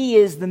he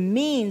is the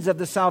means of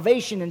the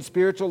salvation and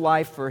spiritual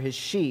life for his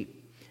sheep.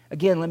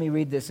 Again, let me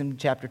read this in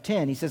chapter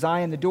 10. He says, I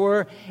am the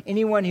door.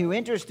 Anyone who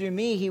enters through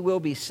me, he will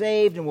be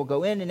saved and will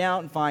go in and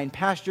out and find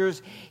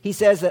pastures. He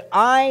says that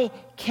I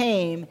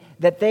came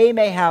that they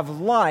may have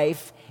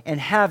life and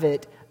have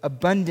it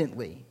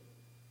abundantly.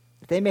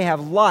 That they may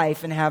have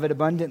life and have it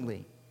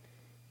abundantly.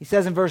 He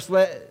says in verse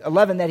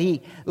 11 that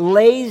he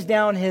lays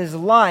down his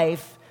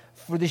life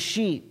for the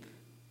sheep.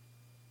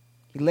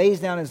 He lays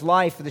down his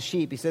life for the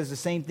sheep. He says the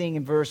same thing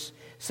in verse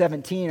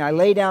 17. I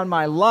lay down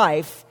my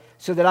life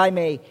so that I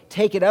may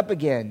take it up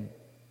again.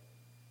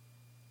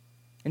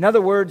 In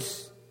other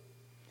words,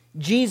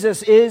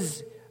 Jesus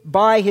is,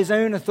 by his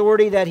own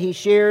authority that he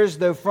shares,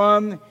 though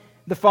from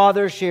the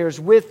Father, shares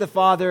with the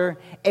Father,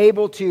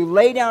 able to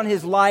lay down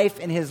his life,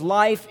 and his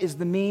life is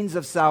the means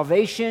of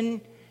salvation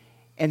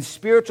and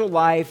spiritual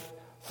life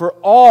for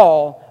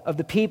all of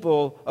the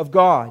people of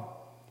God.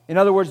 In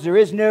other words, there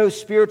is no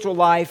spiritual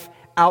life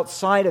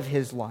outside of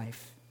his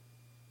life.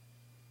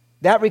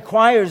 That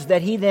requires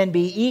that he then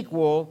be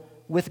equal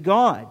with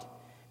God.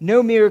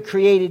 No mere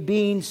created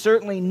being,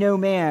 certainly no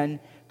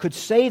man, could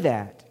say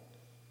that.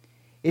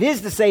 It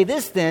is to say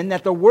this then,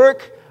 that the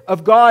work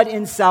of God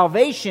in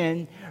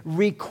salvation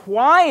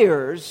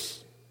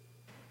requires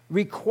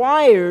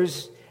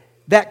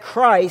that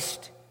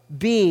Christ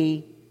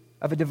be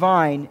of a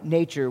divine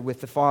nature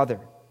with the Father.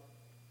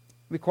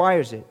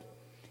 Requires it.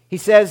 He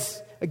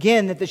says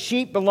again that the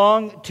sheep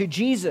belong to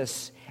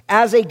Jesus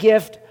as a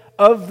gift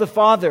of the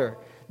Father.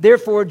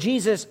 Therefore,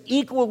 Jesus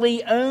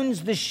equally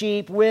owns the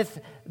sheep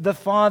with the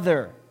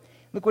Father.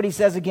 Look what he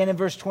says again in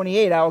verse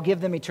 28. I will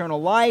give them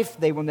eternal life.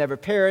 They will never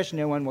perish.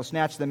 No one will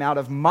snatch them out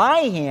of my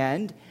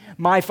hand.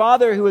 My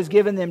Father who has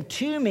given them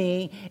to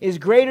me is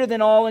greater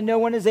than all, and no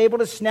one is able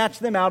to snatch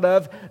them out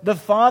of the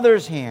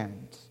Father's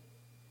hand.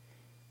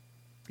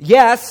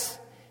 Yes,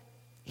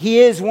 he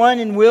is one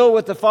in will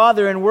with the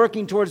Father and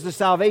working towards the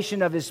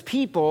salvation of his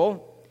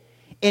people.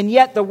 And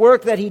yet the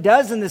work that he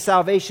does in the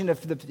salvation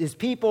of his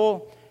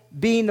people,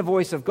 being the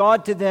voice of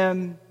God to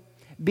them,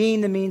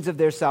 being the means of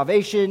their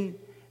salvation,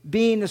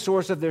 being the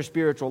source of their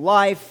spiritual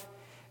life,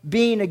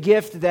 being a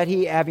gift that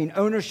he having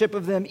ownership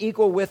of them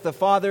equal with the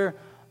Father,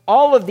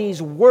 all of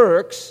these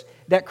works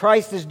that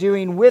Christ is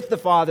doing with the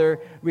Father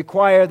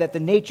require that the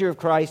nature of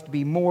Christ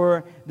be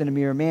more than a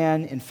mere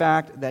man. In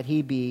fact, that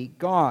he be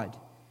God.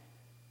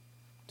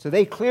 So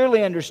they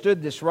clearly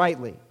understood this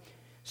rightly.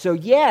 So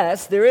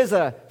yes, there is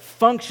a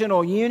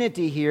functional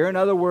unity here. In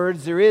other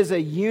words, there is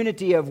a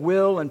unity of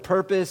will and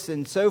purpose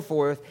and so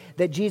forth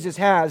that Jesus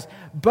has.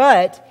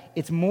 But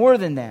it's more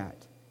than that.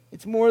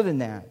 It's more than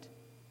that.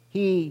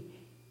 He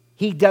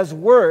does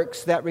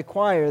works that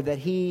require that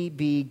he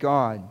be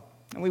God.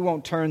 And we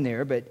won't turn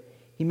there, but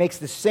he makes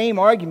the same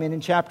argument in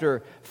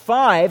chapter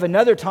 5,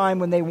 another time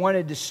when they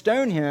wanted to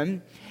stone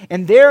him.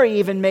 And there he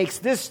even makes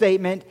this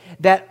statement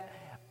that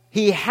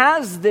He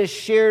has this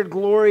shared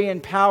glory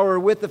and power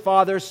with the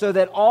Father so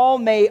that all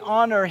may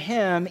honor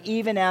him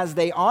even as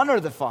they honor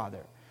the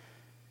Father.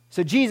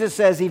 So Jesus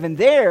says even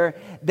there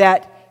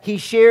that he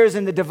shares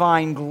in the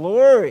divine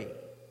glory.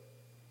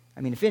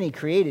 I mean, if any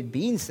created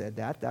being said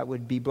that, that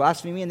would be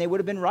blasphemy, and they would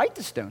have been right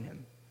to stone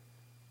him.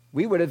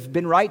 We would have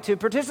been right to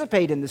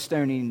participate in the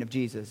stoning of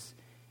Jesus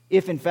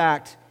if, in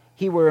fact,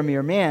 he were a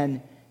mere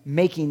man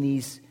making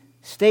these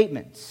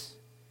statements.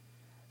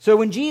 So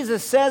when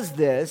Jesus says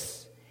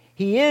this,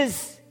 he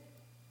is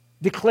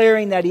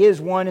declaring that he is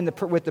one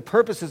with the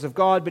purposes of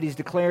God, but he's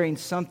declaring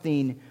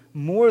something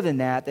more than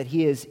that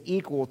he is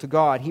equal to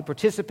God. He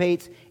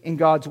participates in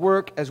God's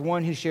work as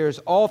one who shares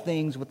all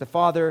things with the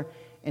Father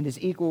and is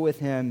equal with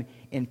him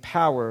in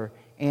power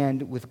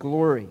and with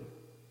glory.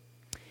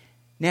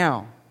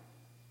 Now,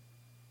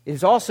 it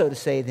is also to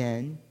say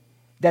then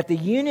that the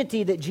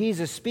unity that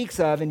Jesus speaks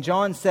of in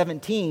John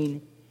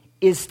 17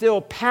 is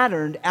still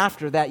patterned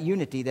after that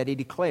unity that he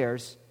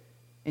declares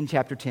in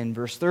chapter 10,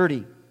 verse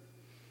 30.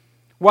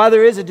 While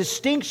there is a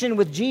distinction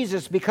with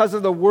Jesus because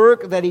of the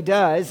work that he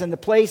does and the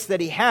place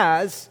that he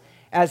has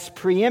as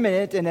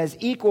preeminent and as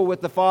equal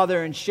with the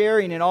Father and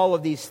sharing in all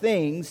of these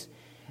things,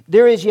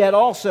 there is yet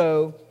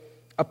also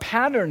a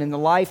pattern in the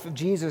life of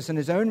Jesus and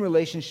his own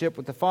relationship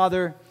with the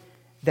Father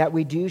that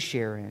we do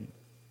share in.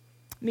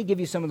 Let me give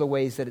you some of the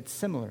ways that it's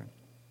similar.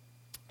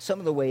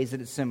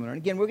 And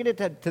again, we're going to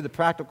get to the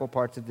practical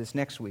parts of this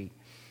next week.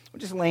 We're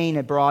just laying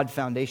a broad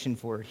foundation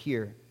for it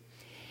here.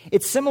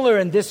 It's similar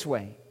in this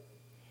way.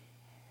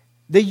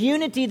 The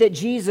unity that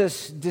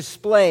Jesus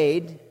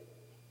displayed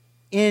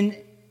in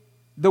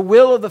the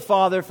will of the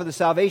Father for the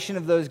salvation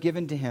of those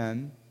given to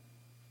him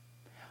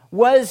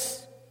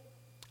was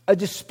a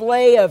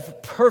display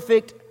of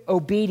perfect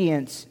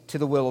obedience to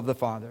the will of the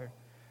Father.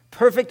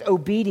 Perfect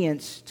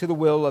obedience to the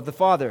will of the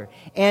Father.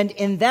 And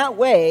in that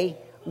way,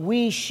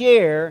 we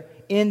share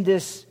in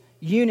this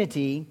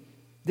unity,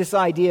 this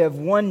idea of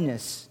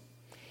oneness.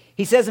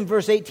 He says in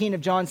verse 18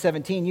 of John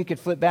 17, you could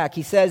flip back.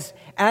 He says,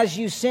 "As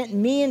you sent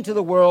me into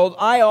the world,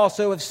 I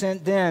also have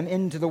sent them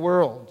into the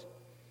world."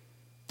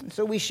 And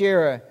so we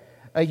share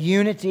a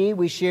unity,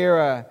 we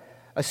share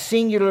a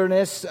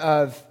singularness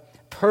of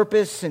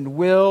purpose and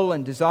will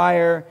and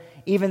desire,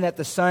 even that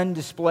the Son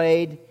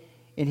displayed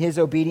in his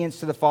obedience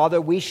to the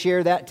Father. We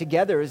share that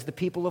together as the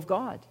people of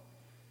God.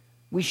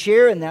 We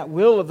share in that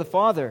will of the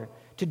Father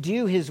to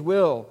do his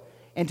will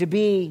and to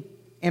be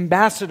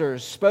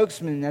ambassadors,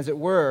 spokesmen, as it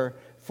were,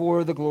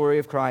 for the glory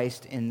of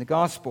Christ in the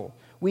gospel.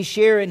 We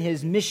share in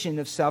his mission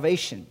of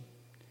salvation.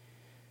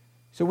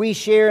 So we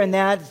share in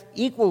that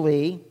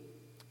equally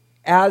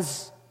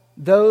as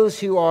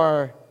those who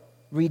are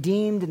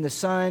redeemed in the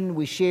Son.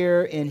 We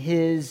share in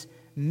his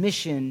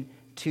mission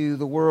to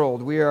the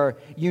world. We are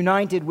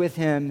united with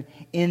him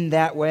in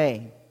that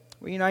way.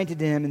 We're united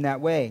to him in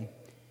that way.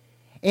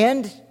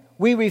 And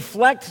we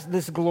reflect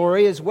this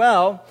glory as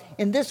well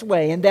in this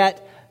way, in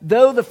that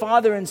though the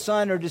Father and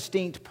Son are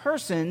distinct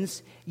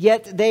persons,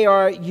 yet they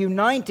are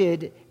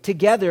united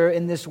together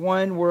in this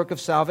one work of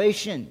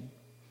salvation.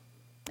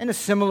 In a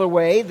similar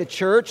way, the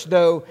church,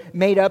 though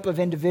made up of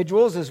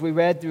individuals, as we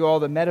read through all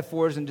the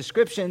metaphors and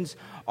descriptions,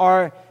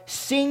 are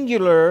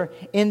singular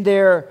in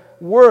their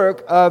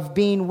work of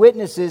being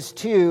witnesses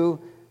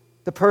to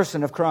the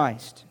person of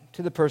Christ,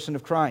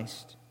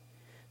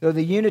 Though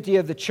the unity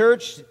of the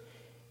church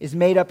is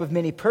made up of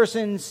many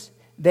persons,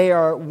 they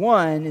are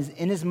one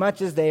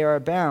inasmuch as they are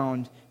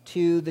bound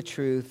to the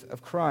truth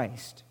of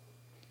Christ.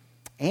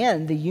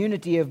 And the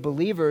unity of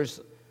believers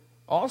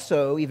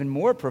also, even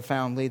more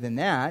profoundly than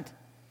that,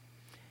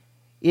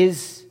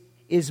 is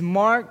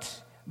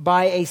marked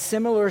by a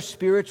similar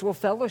spiritual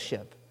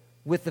fellowship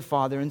with the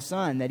Father and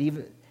Son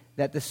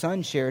that the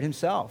Son shared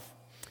himself.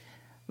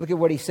 Look at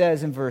what he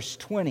says in verse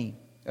 20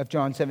 of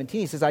John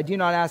 17. He says, I do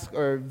not ask,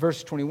 or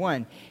verse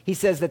 21, he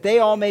says that they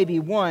all may be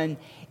one,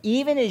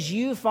 even as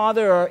you,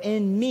 Father, are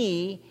in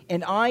me,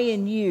 and I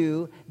in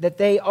you, that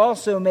they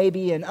also may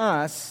be in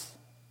us.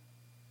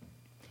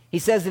 He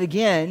says it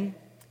again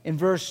in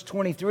verse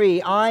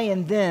 23, I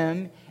in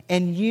them,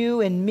 and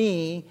you in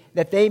me,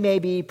 that they may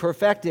be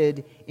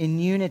perfected in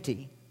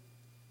unity.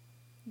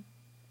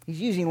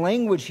 He's using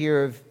language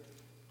here of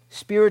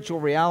spiritual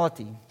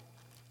reality,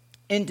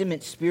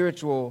 intimate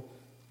spiritual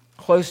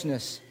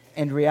closeness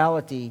and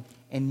reality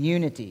and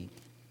unity.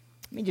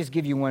 Let me just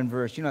give you one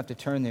verse. You don't have to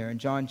turn there. In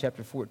John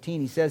chapter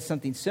 14, he says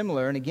something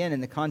similar, and again in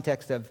the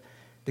context of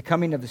the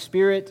coming of the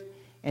Spirit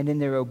and in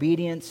their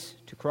obedience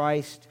to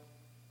Christ.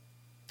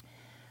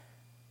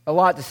 A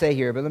lot to say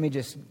here, but let me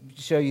just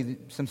show you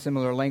some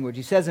similar language.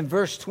 He says in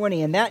verse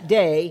 20, in that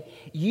day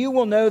you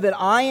will know that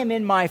I am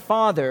in my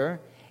Father,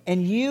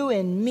 and you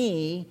in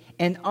me,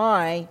 and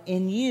I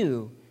in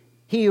you.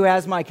 He who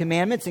has my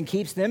commandments and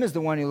keeps them is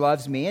the one who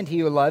loves me, and he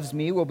who loves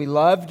me will be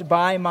loved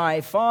by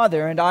my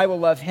Father, and I will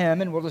love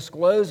him and will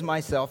disclose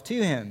myself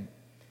to him.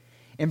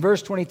 In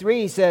verse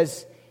 23 he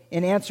says,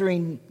 in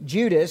answering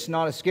Judas,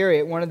 not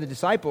Iscariot, one of the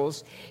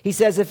disciples, he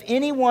says, "If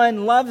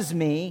anyone loves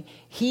me,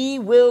 he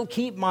will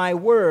keep my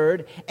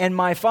word, and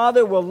my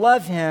Father will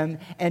love him,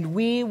 and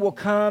we will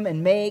come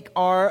and make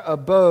our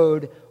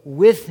abode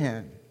with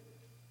him."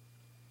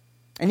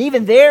 And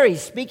even there,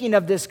 he's speaking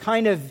of this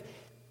kind of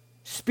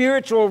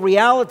spiritual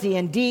reality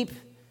and deep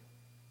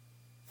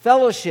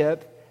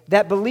fellowship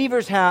that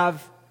believers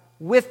have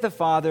with the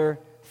Father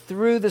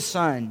through the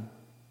Son.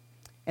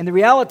 And the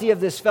reality of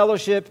this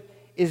fellowship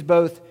is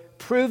both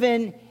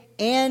proven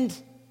and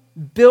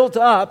built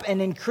up and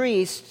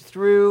increased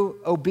through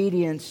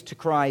obedience to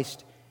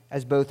Christ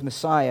as both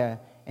Messiah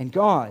and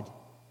God.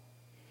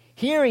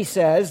 Here he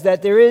says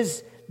that there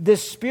is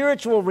this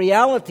spiritual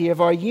reality of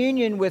our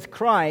union with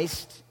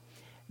Christ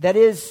that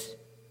is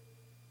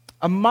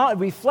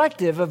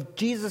reflective of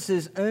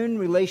Jesus' own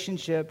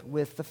relationship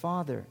with the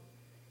Father.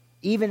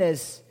 Even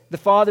as the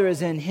Father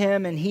is in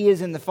him and he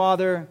is in the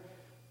Father,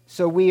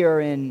 so we are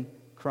in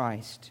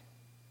Christ.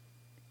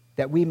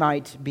 That we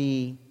might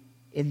be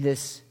in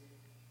this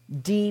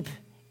deep,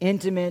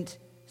 intimate,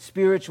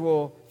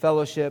 spiritual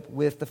fellowship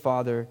with the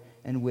Father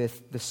and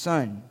with the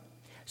Son.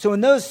 So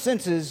in those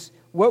senses,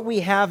 what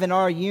we have in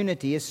our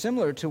unity is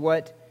similar to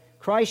what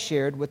Christ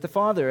shared with the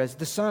Father as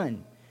the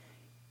Son.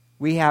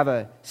 We have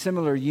a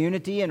similar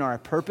unity in our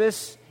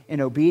purpose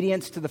in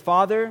obedience to the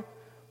Father.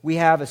 We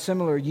have a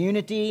similar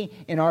unity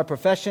in our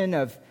profession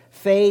of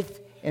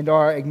faith and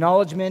our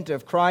acknowledgement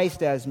of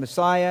Christ as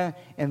Messiah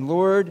and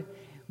Lord.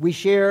 We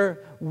share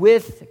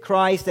with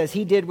Christ, as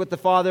he did with the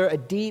Father, a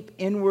deep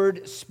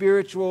inward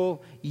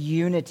spiritual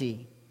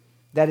unity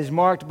that is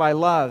marked by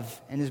love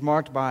and is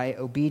marked by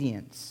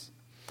obedience.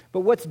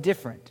 But what's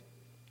different?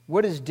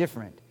 What is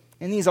different?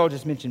 And these I'll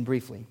just mention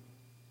briefly.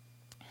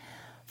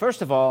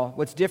 First of all,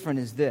 what's different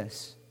is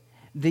this.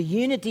 The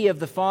unity of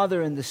the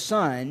Father and the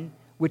Son,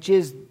 which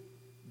is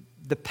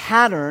the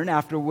pattern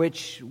after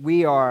which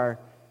our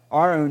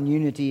own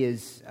unity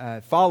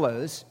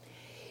follows.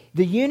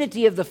 The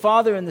unity of the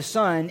Father and the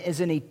Son is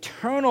an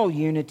eternal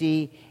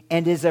unity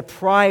and is a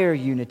prior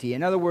unity.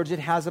 In other words, it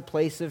has a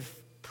place of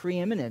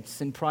preeminence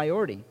and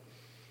priority.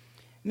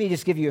 Let me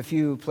just give you a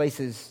few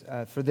places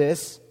for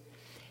this.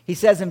 He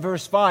says in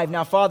verse 5,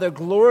 "Now, Father,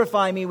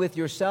 glorify me with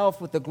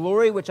yourself, with the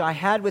glory which I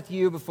had with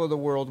you before the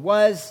world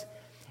was."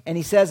 And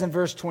he says in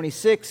verse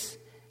 26,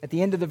 at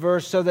the end of the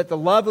verse, "So that the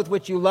love with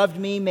which you loved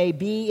me may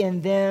be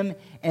in them,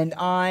 and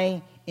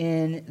I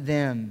in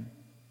them."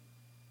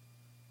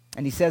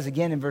 And he says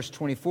again in verse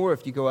 24,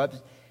 if you go up,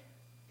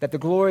 that the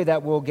glory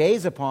that we'll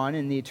gaze upon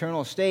in the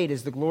eternal state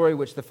is the glory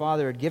which the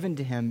Father had given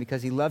to him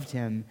because he loved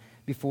him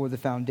before the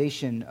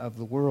foundation of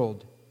the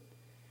world.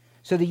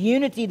 So the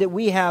unity that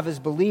we have as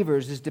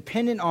believers is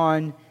dependent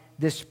on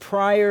this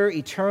prior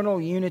eternal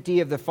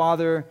unity of the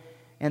Father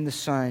and the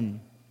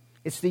Son.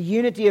 It's the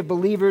unity of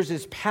believers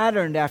is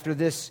patterned after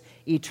this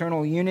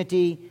eternal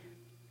unity.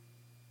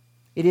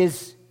 It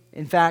is,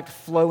 in fact,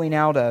 flowing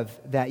out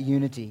of that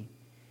unity.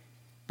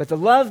 But the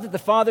love that the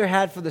Father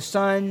had for the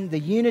Son, the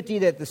unity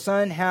that the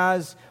Son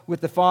has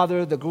with the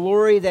Father, the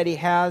glory that he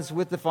has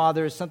with the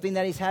Father is something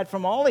that he's had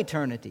from all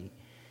eternity.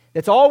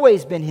 That's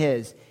always been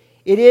his.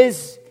 It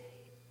is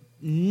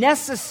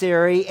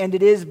necessary and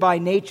it is by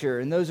nature,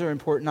 and those are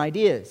important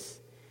ideas.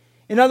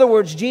 In other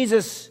words,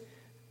 Jesus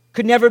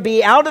could never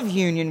be out of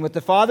union with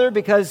the Father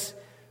because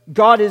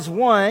God is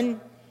one,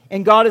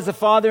 and God is a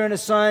Father and a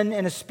Son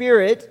and a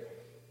Spirit.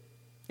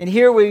 And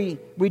here we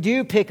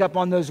do pick up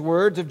on those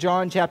words of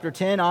John chapter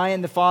 10, "I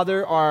and the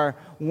Father are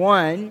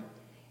one."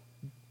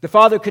 The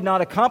Father could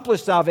not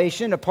accomplish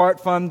salvation apart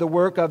from the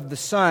work of the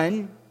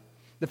Son.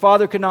 The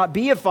Father could not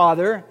be a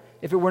Father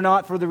if it were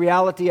not for the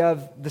reality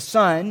of the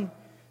Son.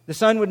 The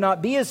Son would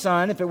not be a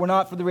Son if it were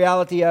not for the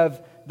reality of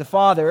the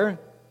Father.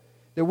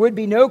 There would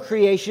be no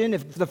creation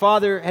if the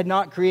Father had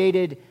not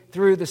created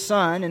through the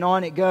Son, and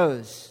on it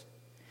goes.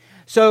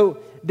 So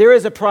there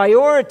is a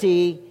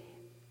priority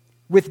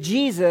with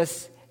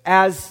Jesus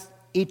as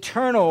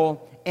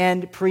eternal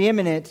and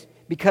preeminent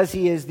because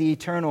he is the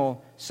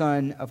eternal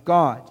Son of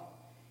God.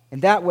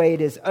 And that way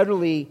it is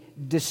utterly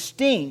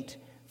distinct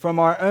from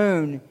our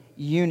own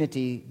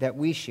unity that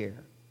we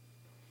share.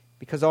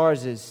 Because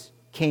ours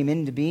came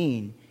into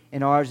being,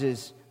 and ours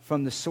is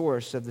from the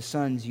source of the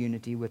Son's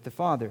unity with the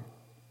Father.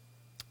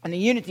 And the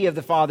unity of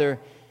the Father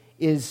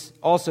is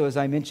also, as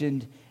I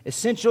mentioned,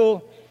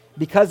 essential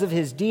because of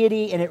his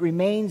deity, and it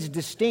remains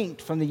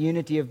distinct from the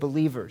unity of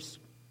believers.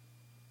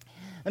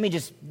 Let me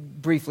just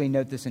briefly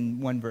note this in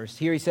one verse.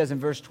 Here he says in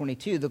verse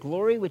 22, "The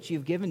glory which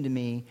you've given to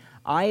me,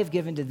 I have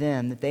given to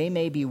them, that they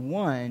may be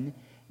one,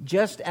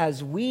 just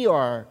as we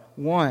are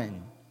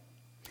one."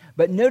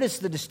 But notice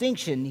the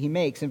distinction he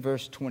makes in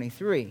verse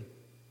 23.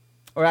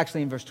 Or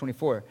actually in verse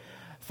 24.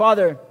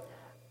 "Father,"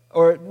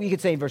 or we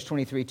could say in verse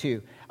 23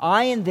 too,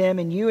 "I and them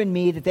and you and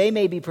me, that they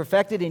may be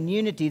perfected in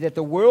unity, that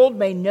the world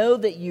may know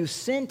that you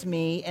sent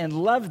me and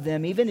loved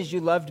them, even as you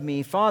loved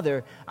me.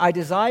 Father, I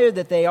desire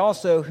that they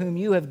also, whom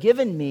you have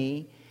given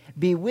me,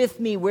 be with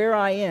me where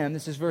I am,"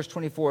 this is verse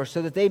 24,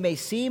 "so that they may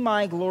see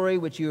my glory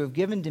which you have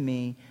given to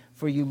me,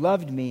 for you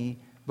loved me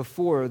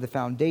before the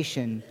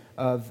foundation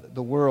of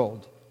the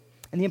world.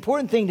 And the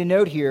important thing to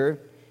note here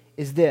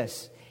is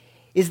this,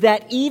 is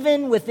that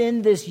even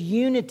within this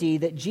unity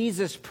that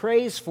Jesus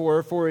prays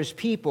for his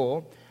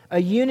people, a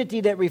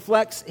unity that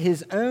reflects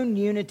his own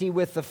unity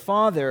with the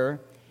Father,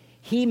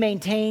 he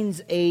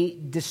maintains a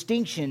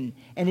distinction,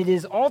 and it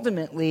is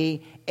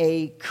ultimately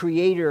a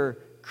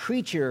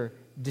creator-creature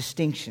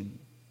distinction.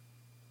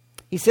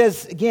 He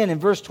says again in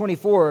verse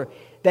 24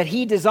 that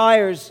he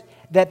desires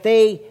that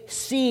they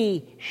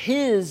see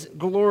his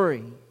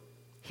glory.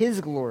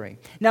 His glory.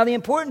 Now, the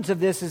importance of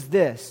this is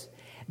this,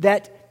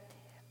 that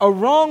a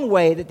wrong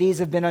way that these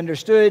have been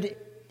understood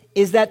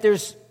is that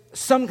there's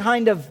some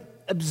kind of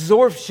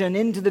absorption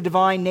into the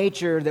divine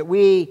nature, that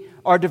we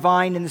are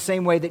divine in the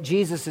same way that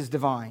Jesus is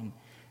divine,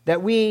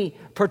 that we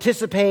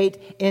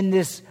participate in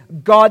this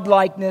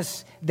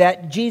godlikeness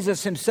that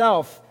Jesus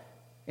himself,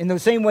 in the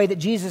same way that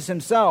Jesus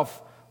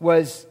himself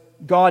was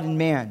God and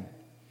man.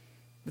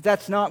 But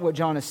that's not what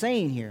John is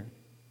saying here.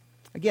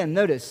 Again,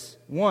 notice,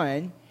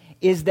 one,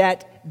 is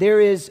that there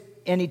is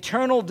an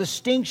eternal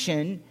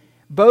distinction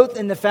both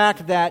in the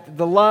fact that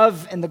the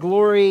love and the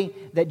glory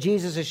that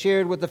Jesus has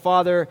shared with the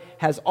Father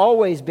has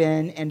always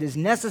been and is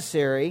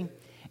necessary,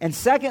 and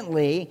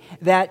secondly,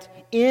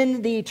 that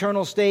in the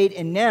eternal state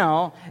and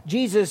now,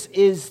 Jesus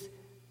is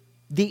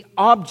the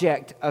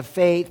object of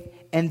faith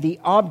and the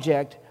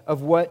object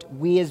of what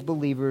we as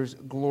believers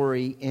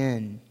glory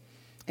in.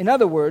 In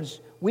other words,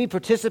 we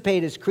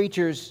participate as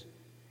creatures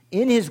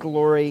in his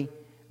glory,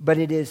 but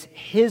it is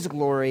his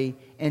glory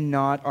and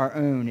not our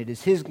own. It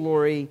is his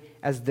glory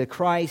as the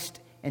Christ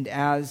and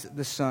as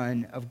the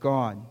Son of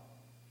God.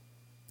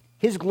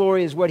 His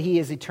glory is what he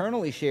has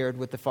eternally shared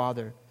with the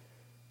Father.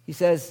 He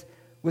says,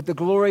 with the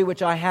glory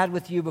which I had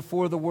with you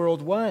before the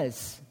world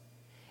was.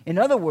 In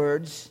other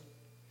words,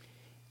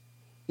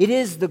 it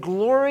is the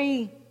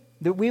glory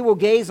that we will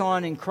gaze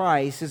on in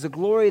Christ is a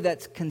glory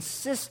that's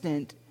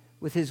consistent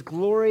with his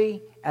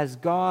glory as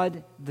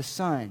God the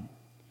Son.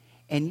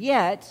 And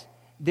yet,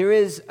 there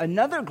is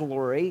another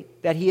glory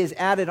that he has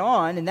added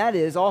on, and that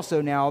is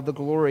also now the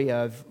glory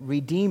of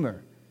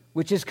Redeemer,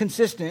 which is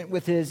consistent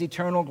with his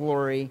eternal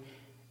glory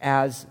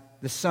as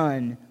the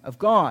Son of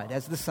God,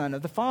 as the Son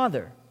of the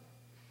Father.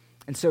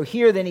 And so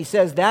here then he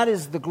says that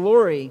is the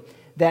glory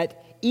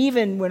that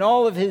even when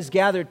all of his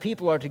gathered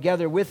people are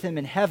together with him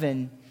in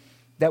heaven,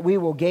 that we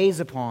will gaze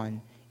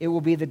upon. It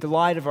will be the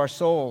delight of our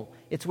soul.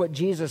 It's what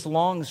Jesus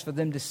longs for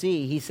them to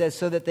see. He says,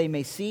 so that they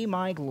may see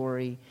my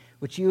glory,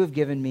 which you have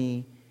given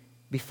me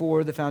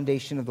before the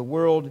foundation of the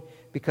world,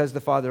 because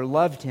the Father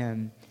loved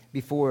him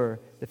before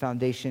the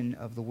foundation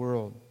of the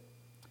world.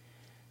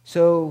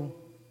 So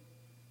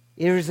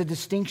there is a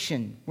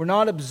distinction. We're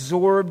not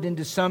absorbed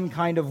into some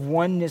kind of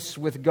oneness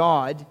with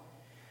God.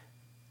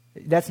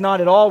 That's not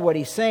at all what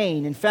he's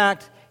saying. In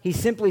fact, he's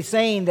simply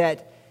saying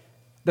that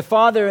the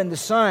Father and the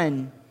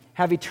Son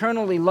have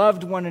eternally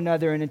loved one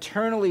another and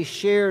eternally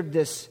shared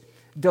this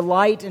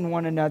delight in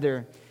one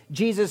another.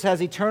 Jesus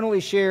has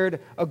eternally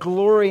shared a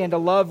glory and a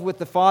love with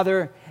the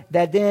Father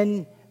that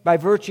then, by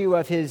virtue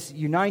of his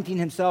uniting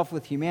himself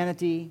with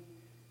humanity,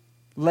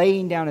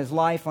 laying down his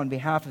life on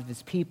behalf of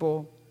his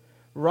people,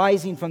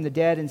 rising from the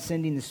dead and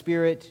sending the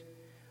Spirit,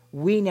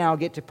 we now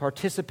get to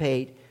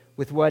participate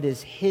with what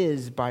is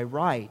his by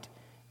right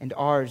and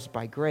ours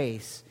by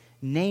grace,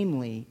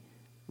 namely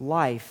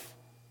life,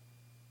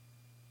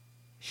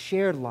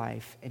 shared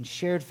life and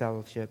shared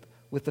fellowship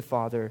with the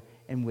Father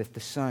and with the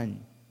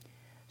Son.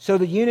 So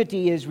the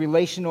unity is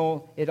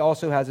relational. It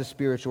also has a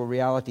spiritual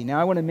reality. Now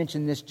I want to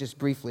mention this just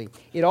briefly.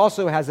 It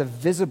also has a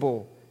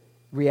visible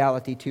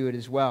reality to it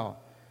as well.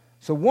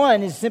 So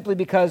one is simply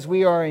because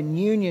we are in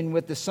union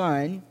with the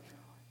Son.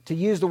 To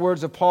use the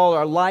words of Paul,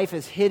 our life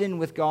is hidden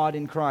with God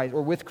in Christ,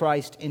 or with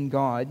Christ in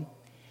God.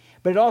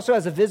 But it also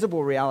has a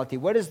visible reality.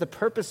 What is the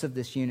purpose of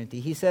this unity?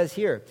 He says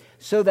here,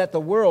 so that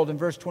the world, in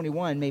verse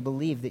 21, may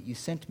believe that you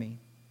sent me.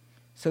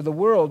 So the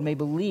world may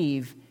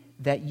believe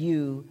that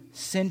you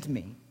sent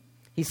me.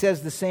 He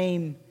says the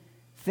same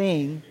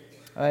thing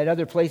at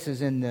other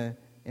places in the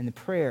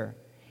prayer.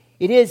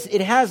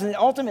 It has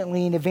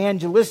ultimately an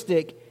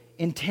evangelistic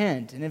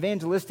intent,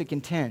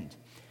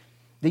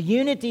 The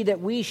unity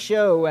that we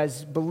show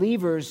as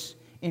believers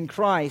in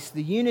Christ,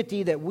 the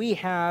unity that we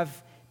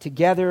have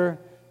together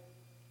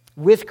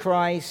with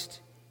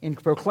Christ in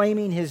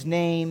proclaiming his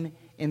name,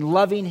 in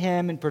loving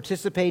him and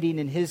participating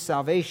in his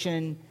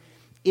salvation,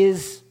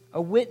 is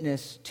a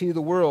witness to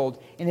the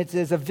world, and it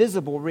is a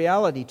visible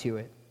reality to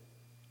it.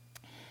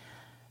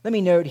 Let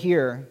me note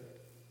here,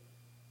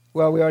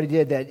 well, we already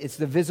did that. It's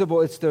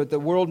the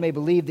world may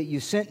believe that you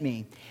sent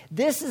me.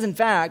 This is, in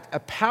fact, a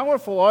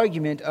powerful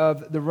argument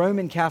of the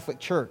Roman Catholic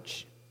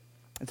Church.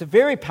 It's a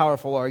very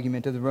powerful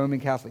argument of the Roman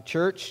Catholic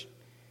Church.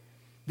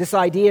 This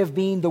idea of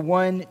being the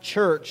one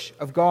church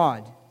of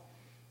God.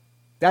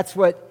 That's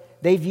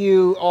what they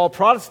view all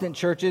Protestant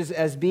churches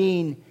as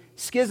being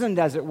schismed,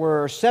 as it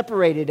were, or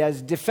separated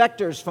as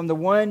defectors from the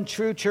one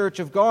true church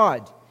of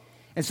God.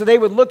 And so they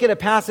would look at a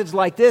passage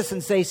like this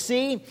and say,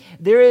 see,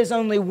 there is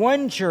only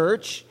one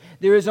church.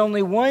 There is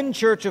only one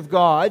church of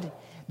God.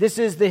 This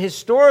is the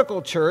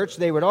historical church,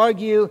 they would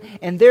argue,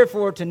 and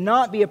therefore to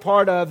not be a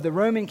part of the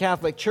Roman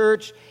Catholic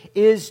Church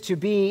is to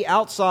be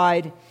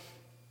outside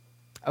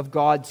of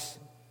God's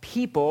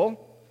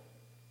people.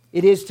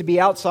 It is to be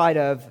outside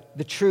of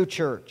the true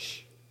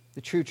church.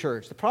 The true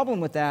church. The problem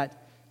with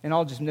that, and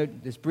I'll just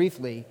note this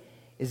briefly,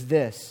 is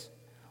this.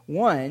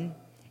 One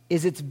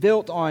is it's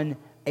built on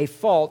a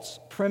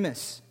false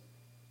premise.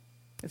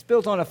 It's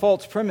built on a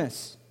false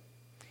premise.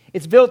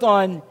 It's built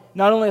on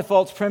not only a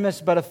false premise,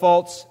 but a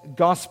false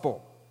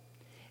gospel.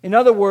 In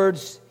other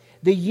words,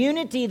 the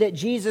unity that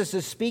Jesus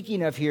is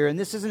speaking of here, and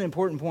this is an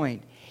important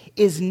point,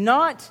 is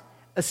not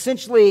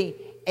essentially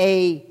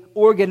a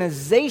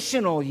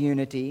organizational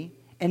unity,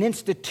 an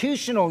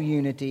institutional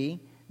unity,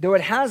 though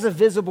it has a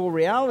visible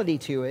reality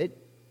to it.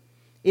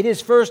 It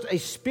is first a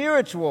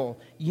spiritual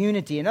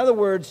unity. In other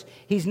words,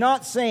 he's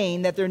not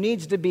saying that there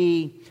needs to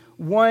be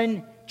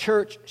one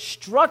church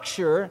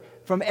structure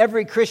from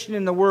every Christian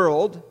in the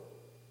world.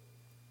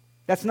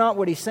 That's not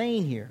what he's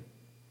saying here.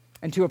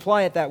 And to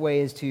apply it that way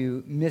is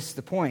to miss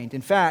the point.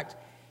 In fact,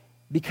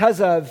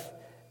 because of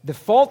the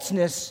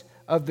falseness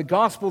of the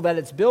gospel that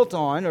it's built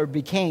on, or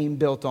became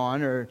built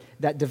on, or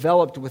that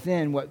developed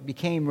within what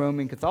became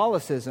Roman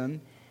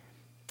Catholicism,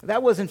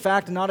 that was in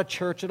fact not a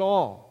church at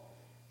all.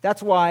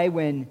 That's why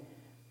when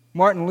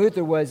Martin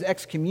Luther was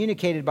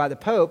excommunicated by the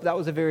Pope, that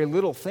was a very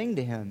little thing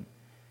to him.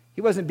 He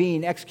wasn't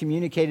being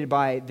excommunicated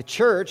by the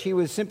church. He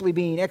was simply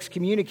being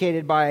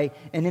excommunicated by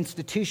an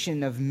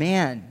institution of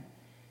man.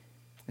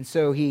 And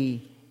so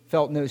he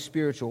felt no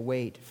spiritual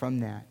weight from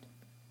that.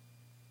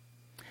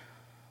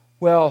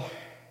 Well,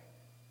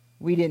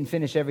 we didn't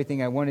finish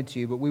everything I wanted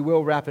to, but we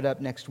will wrap it up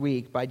next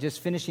week by just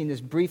finishing this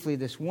briefly,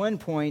 this one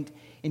point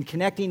in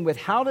connecting with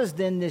how does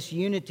then this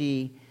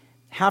unity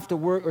have to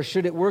work, or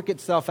should it work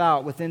itself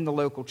out within the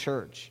local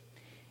church?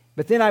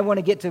 But then I want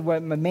to get to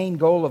what my main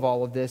goal of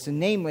all of this, and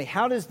namely,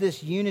 how does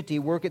this unity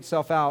work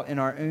itself out in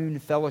our own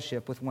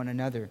fellowship with one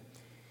another?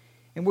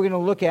 And we're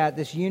going to look at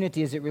this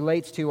unity as it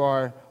relates to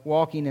our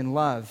walking in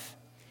love,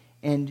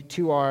 and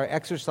to our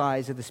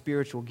exercise of the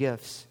spiritual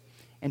gifts,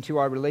 and to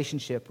our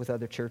relationship with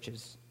other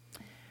churches.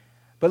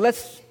 But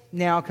let's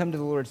now come to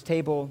the Lord's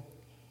table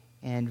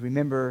and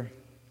remember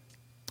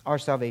our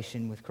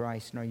salvation with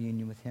Christ and our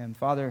union with Him.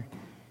 Father,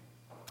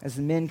 as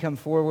the men come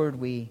forward,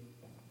 we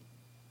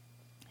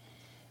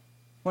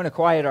want to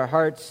quiet our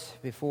hearts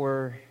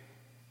before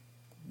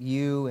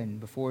you and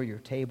before your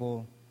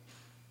table,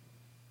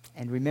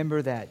 and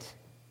remember that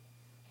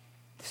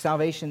the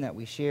salvation that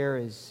we share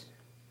is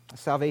a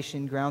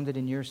salvation grounded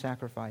in your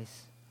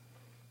sacrifice,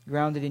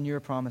 grounded in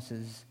your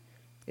promises.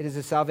 It is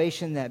a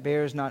salvation that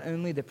bears not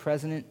only the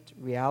present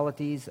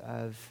realities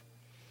of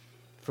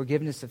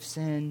forgiveness of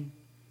sin,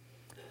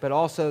 but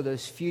also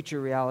those future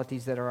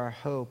realities that are our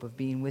hope of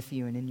being with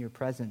you and in your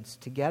presence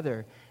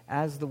together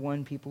as the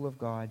one people of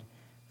God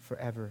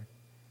forever.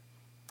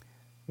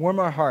 Warm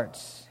our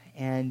hearts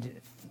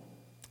and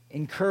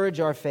encourage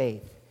our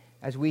faith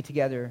as we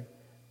together,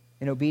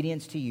 in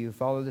obedience to you,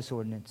 follow this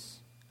ordinance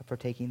of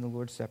partaking the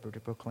Lord's Supper to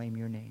proclaim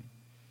your name.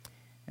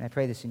 And I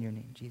pray this in your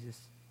name, Jesus.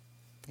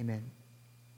 Amen.